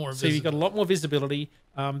lot more So visible. you've got a lot more visibility.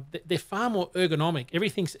 They're far more ergonomic.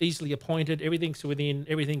 Everything's easily appointed. Everything's within.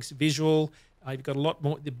 Everything's visual. You've got a lot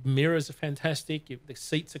more. The mirrors are fantastic. The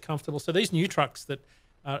seats are comfortable. So these new trucks that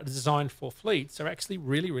are designed for fleets are actually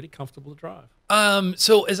really, really comfortable to drive.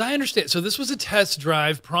 So as I understand, so this was a test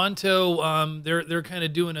drive. Pronto, they're kind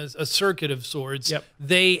of doing a circuit of sorts. Yep.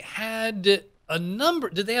 They had a number.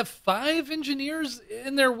 Did they have 5 engineers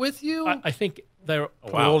in there with you? I think they're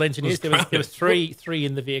wow. all engineers. There was three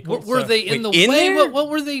in the vehicle. Were they in the in way? there? What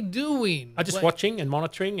were they doing? I just watching and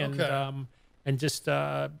monitoring and Okay. and just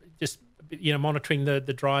monitoring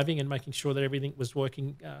the driving and making sure that everything was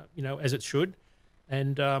working as it should.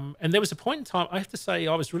 And there was a point in time, I have to say,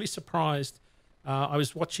 I was really surprised. I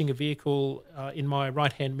was watching a vehicle in my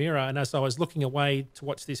right-hand mirror, and as I was looking away to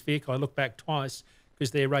watch this vehicle, I looked back twice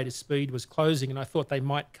because their rate of speed was closing, and I thought they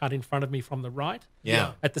might cut in front of me from the right.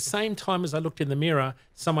 Yeah. At the same time as I looked in the mirror,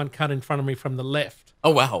 someone cut in front of me from the left. Oh,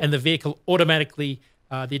 wow. And the vehicle automatically,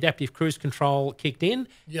 the adaptive cruise control kicked in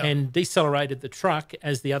Yeah. and decelerated the truck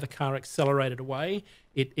as the other car accelerated away.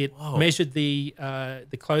 It measured the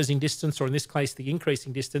closing distance, or in this case, the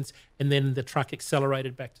increasing distance, and then the truck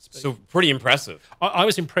accelerated back to speed. So pretty impressive. I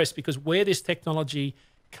was impressed because where this technology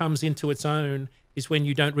comes into its own is when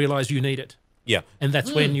you don't realize you need it. Yeah. And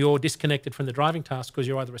that's when you're disconnected from the driving task because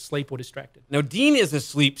you're either asleep or distracted. Now, Dean is a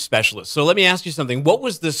sleep specialist. So let me ask you something. What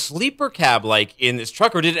was the sleeper cab like in this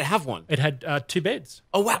truck, or did it have one? It had 2 beds.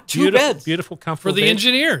 Oh, wow. Two beds. Beautiful, comfortable For the beds.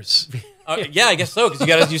 engineers. Yeah, I guess so,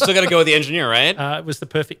 because you still got to go with the engineer, right? It was the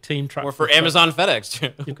perfect team truck. Or for You've got- Amazon,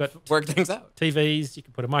 FedEx. You've got Work things out. TVs, you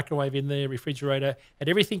can put a microwave in there, refrigerator, and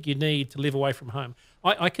everything you need to live away from home.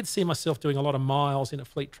 I could see myself doing a lot of miles in a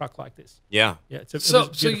fleet truck like this. Yeah. Yeah. It So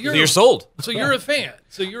was beautiful. So you're sold. So you're a fan.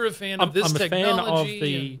 So you're a fan of this I'm a technology.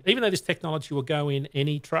 fan of even though this technology will go in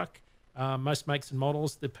any truck, most makes and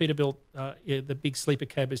models, the Peterbilt, the big sleeper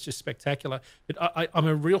cab is just spectacular. But I'm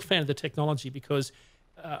a real fan of the technology because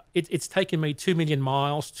it's taken me 2 million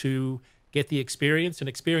miles to get the experience, and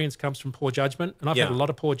experience comes from poor judgment. And I've had a lot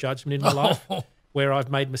of poor judgment in my life where I've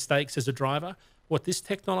made mistakes as a driver. What this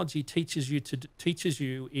technology teaches you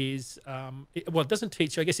is, it doesn't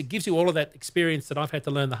teach you. I guess it gives you all of that experience that I've had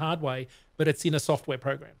to learn the hard way, but it's in a software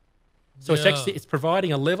program. So it's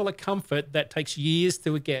providing a level of comfort that takes years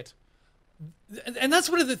to get. And that's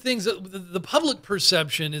one of the things that the public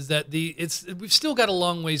perception is that we've still got a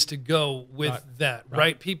long ways to go with that,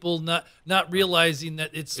 right? People not realizing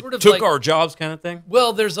that it's sort of took our jobs kind of thing.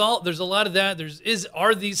 Well, there's a lot of that.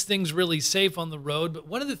 Are these things really safe on the road? But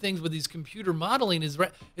one of the things with these computer modeling is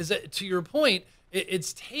that, to your point,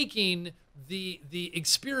 it's taking the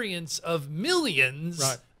experience of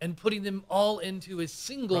millions and putting them all into a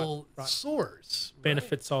single source.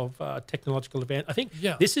 Benefits of technological advance. I think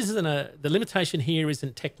this isn't the limitation here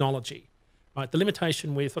isn't technology, right? The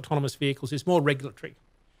limitation with autonomous vehicles is more regulatory,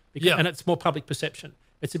 and it's more public perception.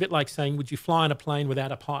 It's a bit like saying, would you fly in a plane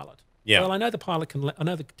without a pilot? Yeah. Well, I know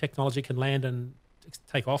the technology can land and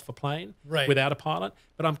take off a plane without a pilot,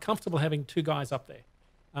 but I'm comfortable having two guys up there.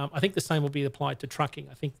 I think the same will be applied to trucking.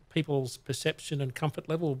 I think people's perception and comfort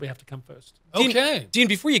level will have to come first. Okay. Dean,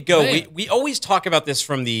 before you go, we always talk about this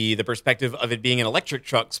from the perspective of it being in electric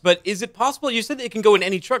trucks, but is it possible? You said that it can go in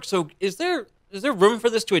any truck, so is there room for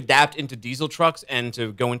this to adapt into diesel trucks and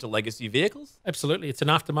to go into legacy vehicles? Absolutely. It's an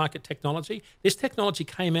aftermarket technology. This technology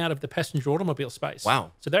came out of the passenger automobile space.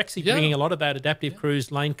 Wow. So they're actually bringing a lot of that adaptive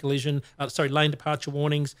cruise, lane departure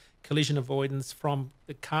warnings, collision avoidance from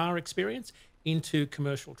the car experience into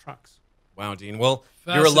commercial trucks. Wow, Dean. Well,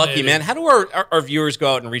 you're a lucky man. How do our viewers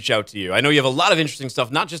go out and reach out to you? I know you have a lot of interesting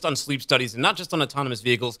stuff, not just on sleep studies and not just on autonomous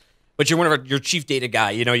vehicles, but you're one of your chief data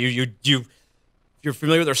guy. You know, you're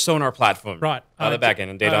familiar with our sonar platform. Right. The back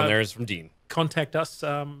end, and data on there is from Dean. Contact us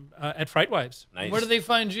at FreightWaves. Nice. Where do they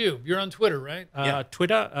find you? You're on Twitter, right?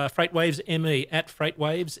 Twitter, FreightWaves ME, at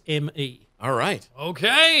FreightWaves ME. All right.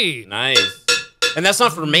 Okay. Nice. And that's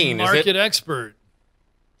not for Maine, is it? Market expert.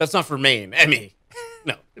 That's not for Maine. ME.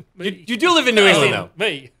 No. You do live in New England, though.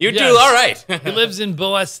 Me. You do? All right. He lives in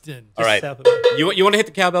Boston. All right. You want to hit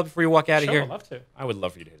the cowbell before you walk out of here? I'd love to. I would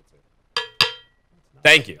love for you to hit it, too.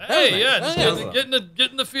 Thank you. Hey, just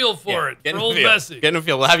getting the feel for it. For old Bessie. Getting the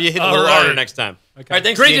feel. We'll have you hit a little harder next time. Okay. All right,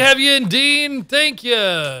 thanks, Great Dean. to have you in, Dean. Thank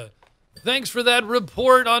you. Thanks for that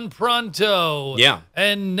report on Pronto. Yeah.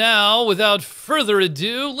 And now, without further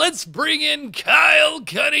ado, let's bring in Kyle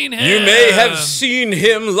Cunningham. You may have seen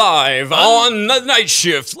him live on the night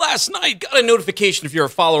shift last night. Got a notification if you're a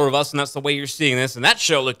follower of us, and that's the way you're seeing this. And that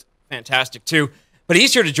show looked fantastic, too. But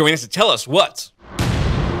he's here to join us to tell us what.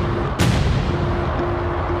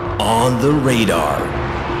 On the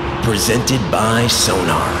Radar, presented by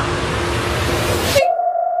Sonar.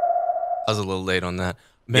 I was a little late on that.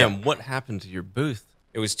 Man, what happened to your booth?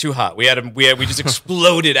 It was too hot. We just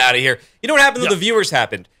exploded out of here. You know what happened to the viewers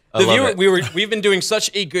happened. We've been doing such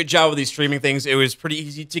a good job with these streaming things. It was pretty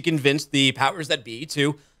easy to convince the powers that be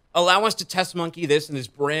to allow us to test monkey this in this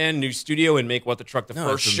brand new studio and make the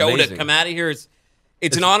first show to come out of here.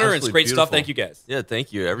 It's an honor. It's great stuff. Thank you, guys. Yeah,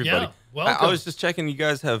 thank you, everybody. Yeah, welcome. I was just checking. You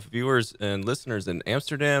guys have viewers and listeners in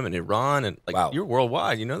Amsterdam and Iran, and you're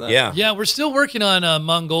worldwide. You know that? Yeah. We're still working on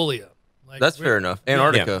Mongolia. That's fair enough.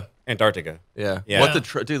 Antarctica. Yeah. Antarctica. Yeah. Yeah.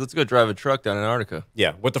 Dude, let's go drive a truck down Antarctica.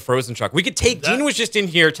 Yeah, with the frozen truck. We could take. Dean was just in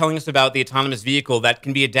here telling us about the autonomous vehicle that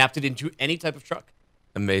can be adapted into any type of truck.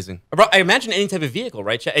 Amazing. I imagine any type of vehicle,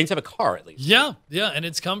 right? Any type of car, at least. Yeah, and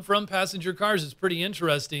it's come from passenger cars. It's pretty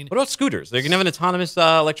interesting. What about scooters? They can have an autonomous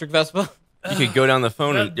electric Vespa. You could go down the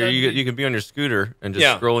phone, and you can be on your scooter and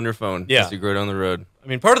just scroll on your phone as you go down the road. I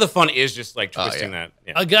mean, part of the fun is just twisting that.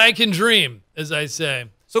 Yeah. A guy can dream, as I say.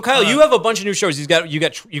 So Kyle, you have a bunch of new shows. You got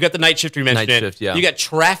the night shift we mentioned. Night shift, yeah. You got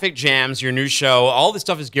Traffic Jams, your new show. All this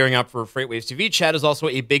stuff is gearing up for FreightWaves TV. Chat is also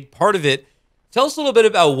a big part of it. Tell us a little bit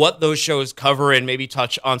about what those shows cover and maybe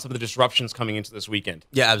touch on some of the disruptions coming into this weekend.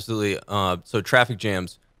 Yeah, absolutely. So Traffic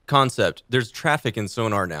Jams concept. There's traffic in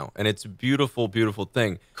Sonar now, and it's a beautiful, beautiful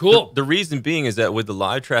thing. Cool. The reason being is that with the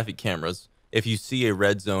live traffic cameras, if you see a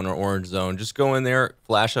red zone or orange zone, just go in there,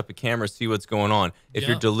 flash up a camera, see what's going on. If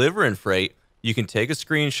you're delivering freight, you can take a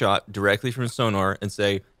screenshot directly from Sonar and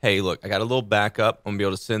say, hey, look, I got a little backup. I'm going to be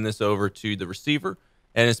able to send this over to the receiver.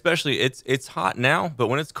 And especially, it's hot now, but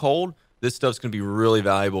when it's cold, this stuff's going to be really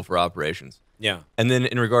valuable for operations. Yeah. And then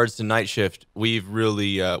in regards to night shift, we've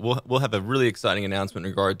really we'll have a really exciting announcement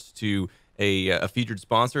in regards to a featured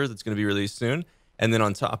sponsor that's going to be released soon. And then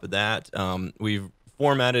on top of that, we've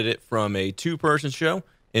formatted it from a 2-person show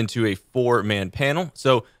into a 4-man panel.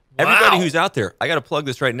 So everybody who's out there, I got to plug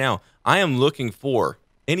this right now. I am looking for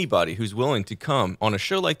anybody who's willing to come on a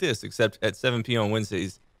show like this, except at 7 p.m. on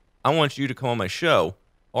Wednesdays, I want you to come on my show,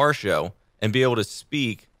 our show, and be able to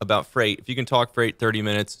speak about freight. If you can talk freight 30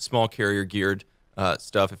 minutes, small carrier geared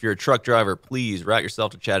stuff. If you're a truck driver, please route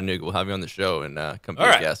yourself to Chattanooga. We'll have you on the show and come be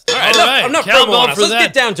a guest. All right. I'm not promoting us. Let's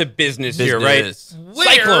get down to business here, right? Where,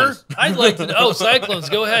 cyclones. I'd like to know. Oh, cyclones.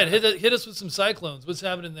 Go ahead. Hit us with some cyclones. What's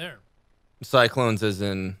happening there? Cyclones as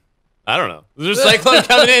in... I don't know. There's a cyclone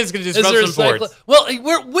coming in. It's going to disrupt some ports. Well,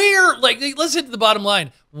 where, like, let's hit to the bottom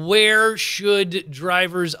line. Where should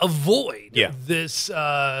drivers avoid this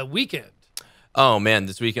weekend? Oh, man,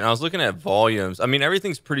 this weekend. I was looking at volumes. I mean,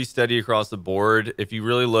 everything's pretty steady across the board. If you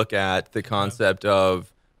really look at the concept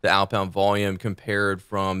of the outbound volume compared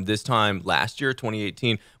from this time last year,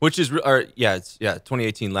 2018, which is,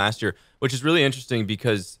 2018 last year, which is really interesting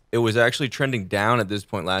because it was actually trending down at this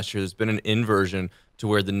point last year. There's been an inversion to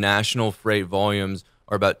where the national freight volumes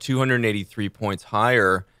are about 283 points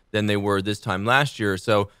higher than they were this time last year.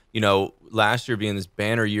 So, last year being this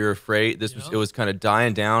banner year of freight, it was kind of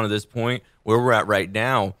dying down at this point where we're at right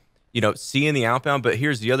now, seeing the outbound. But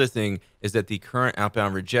here's the other thing is that the current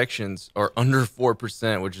outbound rejections are under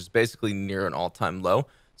 4%, which is basically near an all-time low.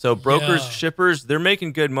 So brokers, shippers, they're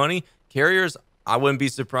making good money. Carriers, I wouldn't be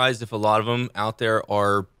surprised if a lot of them out there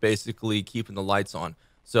are basically keeping the lights on.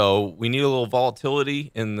 So we need a little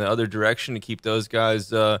volatility in the other direction to keep those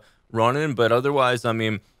guys running. But otherwise, I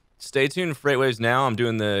mean, stay tuned for FreightWaves now. I'm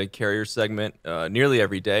doing the carrier segment nearly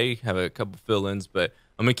every day. Have a couple fill-ins, but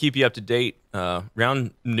I'm going to keep you up to date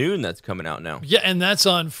around noon. That's coming out now. Yeah, and that's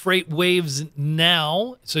on FreightWaves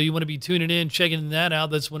now. So you want to be tuning in, checking that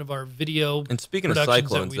out. That's one of our video. And speaking of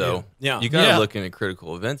cyclones, though, you got to look in the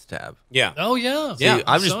critical events tab. Yeah. Oh yeah. See,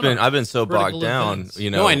 I've been so bogged down.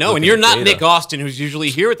 No, I know. And you're not Nick Austin, who's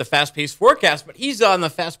usually here with the fast-paced forecast, but he's on the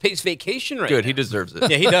fast-paced vacation right now. Good. He deserves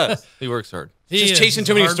it. Yeah, he does. He works hard. Just chasing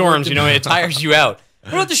too many storms, it tires you out.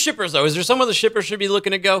 What about the shippers, though? Is there somewhere the shippers should be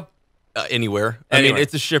looking to go? Anywhere. I mean,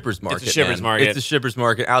 it's a shipper's market. It's a shipper's market. It's a shipper's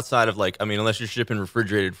market outside of unless you're shipping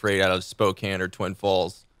refrigerated freight out of Spokane or Twin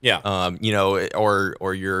Falls. Yeah.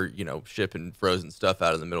 Or you're, shipping frozen stuff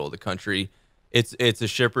out of the middle of the country. It's a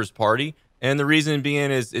shipper's party. And the reason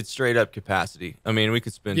being is it's straight up capacity. I mean, we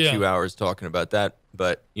could spend 2 hours talking about that,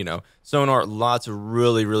 but Sonar, lots of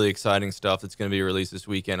really, really exciting stuff that's going to be released this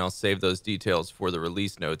weekend. I'll save those details for the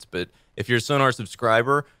release notes. But if you're a Sonar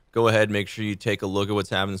subscriber, go ahead, make sure you take a look at what's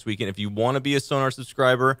happening this weekend. If you want to be a Sonar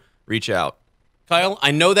subscriber, reach out. Kyle, I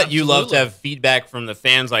know that you love to have feedback from the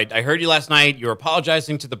fans. I heard you last night. You were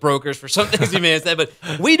apologizing to the brokers for some things you may have said, but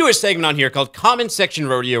we do a segment on here called Comment Section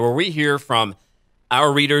Rodeo where we hear from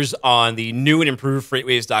our readers on the new and improved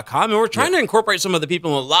FreightWaves.com, and we're trying to incorporate some of the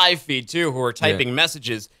people in the live feed, too, who are typing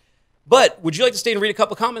messages. But would you like to stay and read a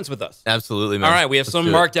couple comments with us? Absolutely, man. All right, we have some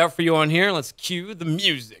marked out for you on here. Let's cue the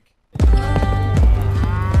music.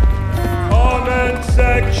 Comment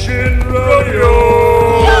Section Rodeo.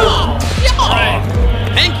 Yaw!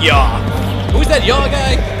 Hank Yaw. Who's that Yaw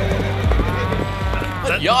guy?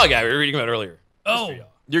 That Yaw guy we were reading about earlier. Oh.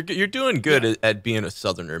 You're doing good at being a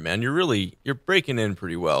Southerner, man. You're breaking in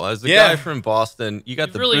pretty well. As the guy from Boston, you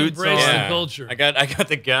got the really boots on. the culture. I got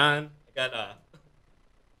the gun. I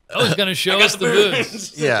was going to show us the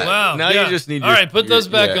boots. Yeah. Wow. Now you just need All right, put those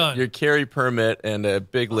back on. Your carry permit and a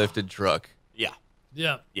big lifted truck.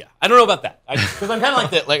 Yeah. I don't know about that because I'm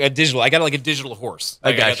kind of like a digital. I got like a digital horse.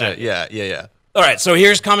 I gotcha. Yeah. All right, so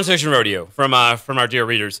here's Comment Section Rodeo from our dear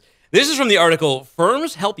readers. This is from the article,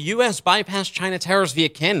 Firms Help U.S. Bypass China Tariffs via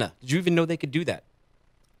Canada. Did you even know they could do that?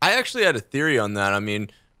 I actually had a theory on that. I mean,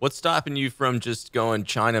 what's stopping you from just going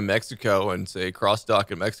China, Mexico, and say cross-dock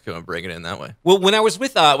in Mexico and bringing it in that way? Well, when I was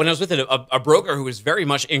with a broker who was very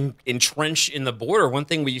much entrenched in the border, one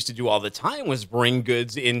thing we used to do all the time was bring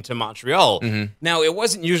goods into Montreal. Mm-hmm. Now, it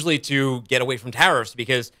wasn't usually to get away from tariffs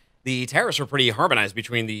because the tariffs were pretty harmonized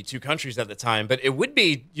between the two countries at the time, but it would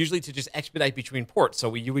be usually to just expedite between ports.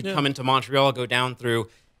 So you would come into Montreal, go down through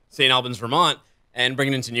St. Albans, Vermont, and bring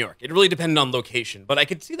it into New York. It really depended on location, but I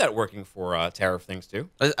could see that working for tariff things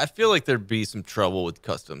too. I feel like there'd be some trouble with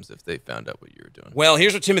customs if they found out what you were doing. Well,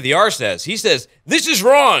 here's what Timothy R. says. He says, "This is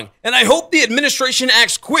wrong, and I hope the administration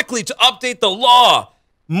acts quickly to update the law.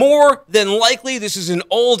 More than likely, this is an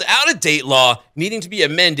old, out-of-date law needing to be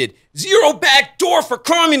amended. Zero back door for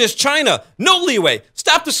communist China. No leeway.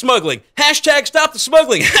 Stop the smuggling. Hashtag stop the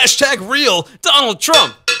smuggling. Hashtag real Donald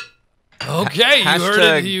Trump." Okay,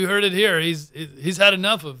 you heard it here. He's had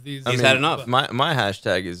enough of these. He's had enough. My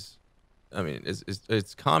hashtag is I mean,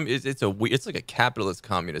 it's like a capitalist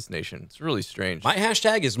communist nation. It's really strange. My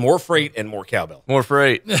hashtag is more freight and more cowbell. More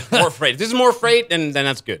freight. More freight. If this is more freight, then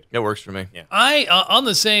that's good. It works for me. Yeah. On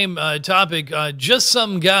the same topic, just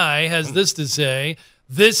some guy has this to say.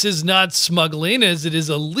 This is not smuggling, as it is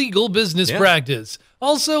a legal business practice.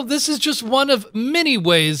 Also, this is just one of many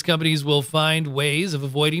ways companies will find ways of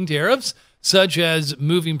avoiding tariffs, such as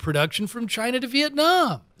moving production from China to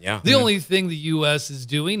Vietnam. Yeah. The only thing the U.S. is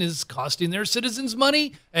doing is costing their citizens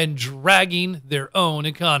money and dragging their own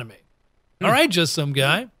economy. All right, just some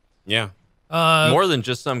guy. Yeah. More than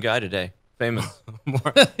just some guy today. Famous.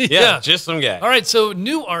 Yeah, just some guy. All right, so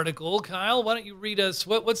new article. Kyle, why don't you read us?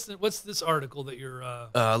 What's this article that you're...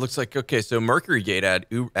 Looks like, okay, so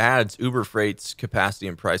Mercurygate adds Uber Freight's capacity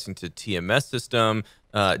and pricing to TMS system.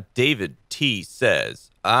 David T. says,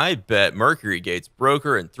 I bet Mercurygate's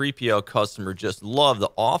broker and 3PL customer just love the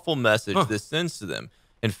awful message this sends to them.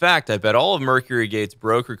 In fact, I bet all of Mercurygate's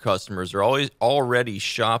broker customers are already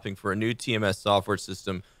shopping for a new TMS software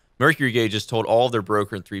system. Mercurygate just told all of their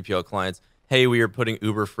broker and 3PL clients, hey, we are putting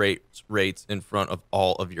Uber Freight rates in front of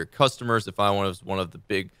all of your customers. If I was one of the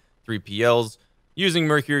big 3PLs using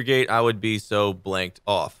Mercurygate, I would be so blanked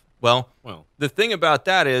off. Well, the thing about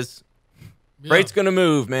that is freight's going to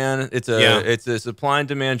move, man. It's a supply and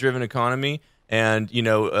demand driven economy, and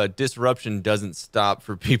disruption doesn't stop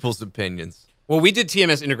for people's opinions. Well, we did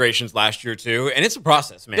TMS integrations last year too, and it's a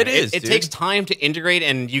process, man. It is. It takes time to integrate,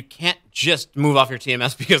 and you can't just move off your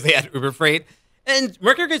TMS because they had Uber Freight. And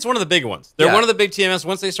Mercurygate's one of the big ones. They're one of the big TMS.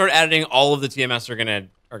 Once they start adding, all of the TMS are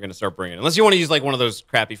gonna start bringing it. Unless you want to use like one of those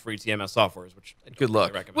crappy free TMS softwares, which I good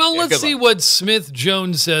luck. recommend. Well, let's see what Smith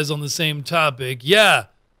Jones says on the same topic. Yeah.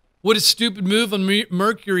 What a stupid move on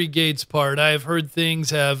Mercurygate's part. I have heard things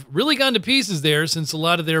have really gone to pieces there since a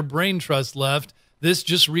lot of their brain trust left. This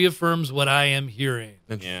just reaffirms what I am hearing.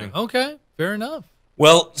 Interesting. Okay, fair enough.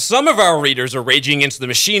 Well, some of our readers are raging against the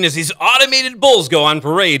machine as these automated bulls go on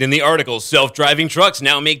parade. In the article, self-driving trucks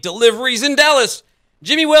now make deliveries in Dallas.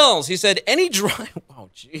 Jimmy Wells, he said, any driver... Oh,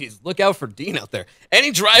 geez, look out for Dean out there. Any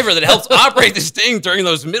driver that helps operate this thing during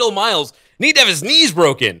those middle miles need to have his knees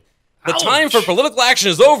broken. The time for political action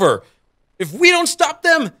is over. If we don't stop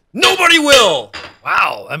them, nobody will.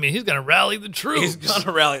 Wow. I mean, he's going to rally the troops. He's going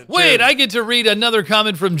to rally the troops. Wait, I get to read another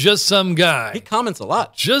comment from just some guy. He comments a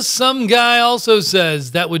lot. Just some guy also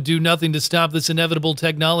says that would do nothing to stop this inevitable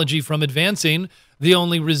technology from advancing. The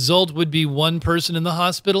only result would be one person in the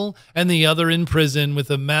hospital and the other in prison with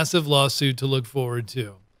a massive lawsuit to look forward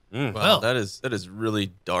to. Wow, that is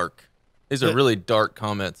really dark. These are really dark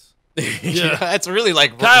comments. Yeah, it's really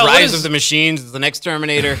like Kyle, Rise of the Machines, the next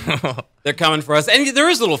Terminator. They're coming for us. And there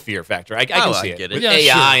is a little fear factor. I can see it. With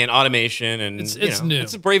AI and automation. And it's new.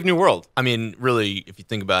 It's a brave new world. I mean, really, if you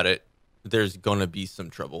think about it, there's going to be some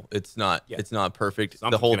trouble. It's not perfect.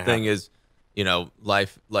 The whole thing is,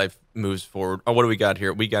 life moves forward. Oh, what do we got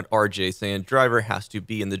here? We got RJ saying driver has to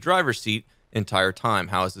be in the driver's seat entire time.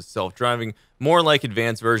 How is this self-driving? More like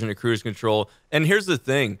advanced version of cruise control. And here's the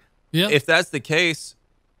thing. Yeah. If that's the case,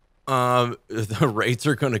 the rates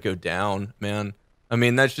are going to go down, man. I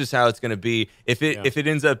mean, that's just how it's going to be. If it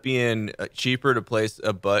ends up being cheaper to place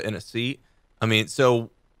a butt in a seat, I mean,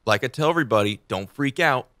 so like I tell everybody, don't freak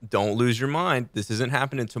out. Don't lose your mind. This isn't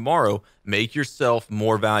happening tomorrow. Make yourself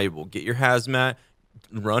more valuable. Get your hazmat,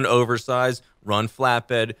 run oversized, run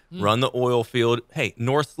flatbed, run the oil field. Hey,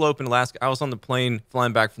 North Slope in Alaska. I was on the plane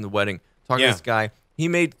flying back from the wedding, talking to this guy. He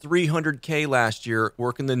made $300K last year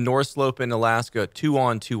working the North Slope in Alaska, 2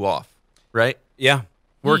 on, 2 off, right? Yeah.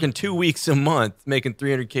 Working 2 weeks a month, making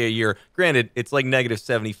 $300K a year. Granted, it's like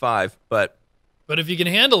 -75, but if you can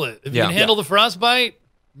handle it, if you can handle the frostbite,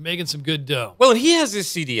 making some good dough. Well, and he has his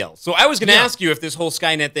CDL. So I was going to ask you if this whole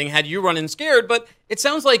Skynet thing had you running scared, but it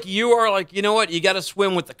sounds like you are like, you know what? You got to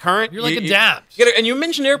swim with the current. You're like adapt. And you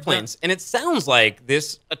mentioned airplanes, and it sounds like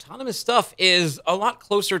this autonomous stuff is a lot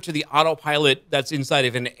closer to the autopilot that's inside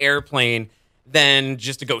of an airplane than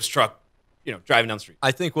just a ghost truck, driving down the street.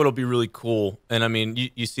 I think what'll be really cool, and I mean,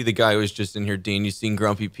 you see the guy who was just in here, Dean. You've seen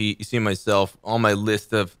Grumpy Pete. You see myself on my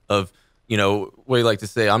list of what do you like to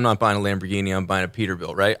say? I'm not buying a Lamborghini. I'm buying a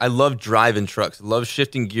Peterbilt, right? I love driving trucks. I love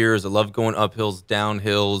shifting gears. I love going up hills, down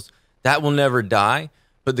hills. That will never die.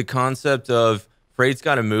 But the concept of freight's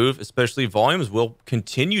got to move, especially volumes, will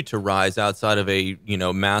continue to rise outside of a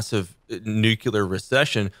massive nuclear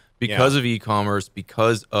recession because of e-commerce,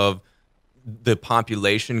 because of the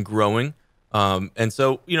population growing. And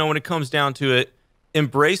so, when it comes down to it,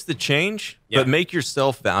 embrace the change, but make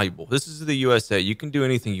yourself valuable. This is the USA. You can do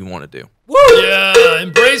anything you want to do. Woo! Yeah,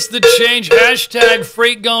 embrace the change. #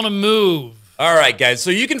 freight gonna move. All right, guys.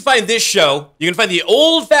 So you can find this show, you can find the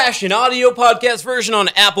old-fashioned audio podcast version on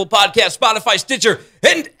Apple Podcasts, Spotify, Stitcher,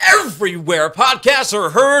 and everywhere podcasts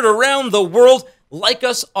are heard around the world. Like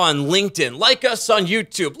us on LinkedIn, like us on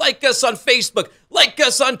YouTube, like us on Facebook, like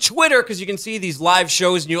us on Twitter, because you can see these live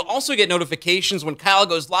shows, and you'll also get notifications when Kyle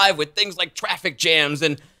goes live with things like traffic jams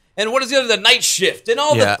and what is the other, the night shift, and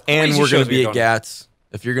all the and we're going to be at GATS.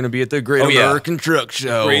 If you're going to be at the Great American Truck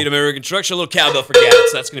Show. Great American Truck Show, a little cowbell for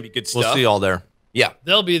GATS. That's going to be good stuff. We'll see y'all there. Yeah.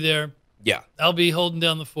 They'll be there. Yeah. I'll be holding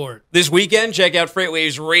down the fort. This weekend, check out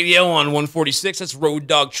FreightWaves Radio on 146. That's Road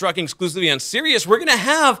Dogg Trucking exclusively on Sirius. We're going to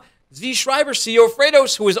have Z Schreiber, CEO of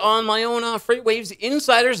Freightos, who is on my own FreightWaves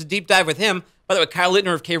Insiders, a deep dive with him. By the way, Kyle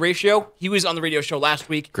Littner of K-Ratio, he was on the radio show last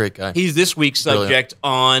week. Great guy. He's this week's subject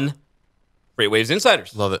on FreightWaves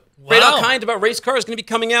Insiders. Love it. Freight All Kind about race cars is going to be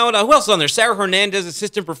coming out. Who else is on there? Sarah Hernandez,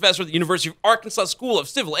 assistant professor at the University of Arkansas School of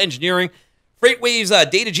Civil Engineering.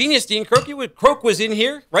 FreightWaves data genius, Dean Croak was in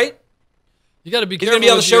here, right? You got to be He's careful gonna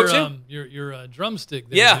be on the show with too? your drumstick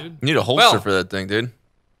there, Yeah. dude. You need a holster for that thing, dude.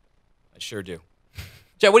 I sure do.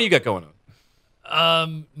 Chad, what do you got going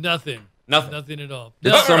on? Nothing. Nothing at all.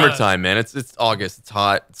 It's summertime, man. It's August. It's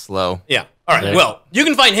hot. It's slow. Yeah. All right. Well, you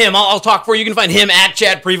can find him. I'll talk for you. You can find him at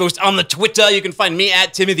Chad Prevost on the Twitter. You can find me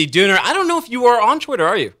at Timothy Dooner. I don't know if you are on Twitter,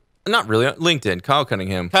 are you? Not really. Chad LinkedIn.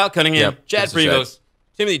 Cunningham, Yep, Chad Prevost,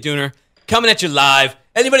 Timothy Dooner, coming at you live.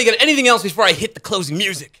 Anybody got anything else before I hit the closing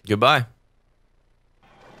music? Goodbye.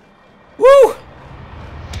 Woo!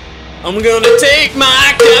 I'm gonna take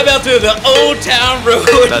my cab out to the Old Town Road.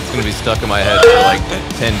 That's gonna be stuck in my head for like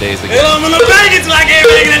 10 days again. And I'm gonna bang it till I can't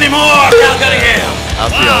bang it anymore. Cal Cunningham. I'll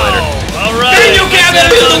see y'all later. All right. Bang your cab out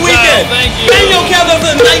for the weekend. Thank you. Bang your cab out for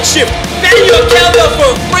the night shift. Bang your cab out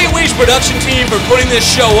for FreightWaves production team for putting this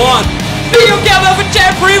show on. Bang your cab out for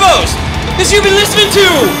Chad Prevost. Because you've been listening to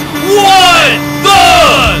What the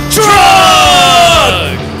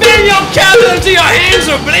Truck. Bang your cab out until your hands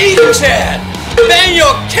are bleeding, Chad. Bang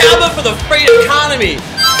your cowbell for the freight economy.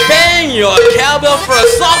 Bang your cowbell for a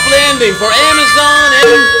soft landing for Amazon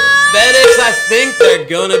and FedEx. I think they're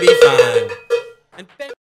gonna be fine. And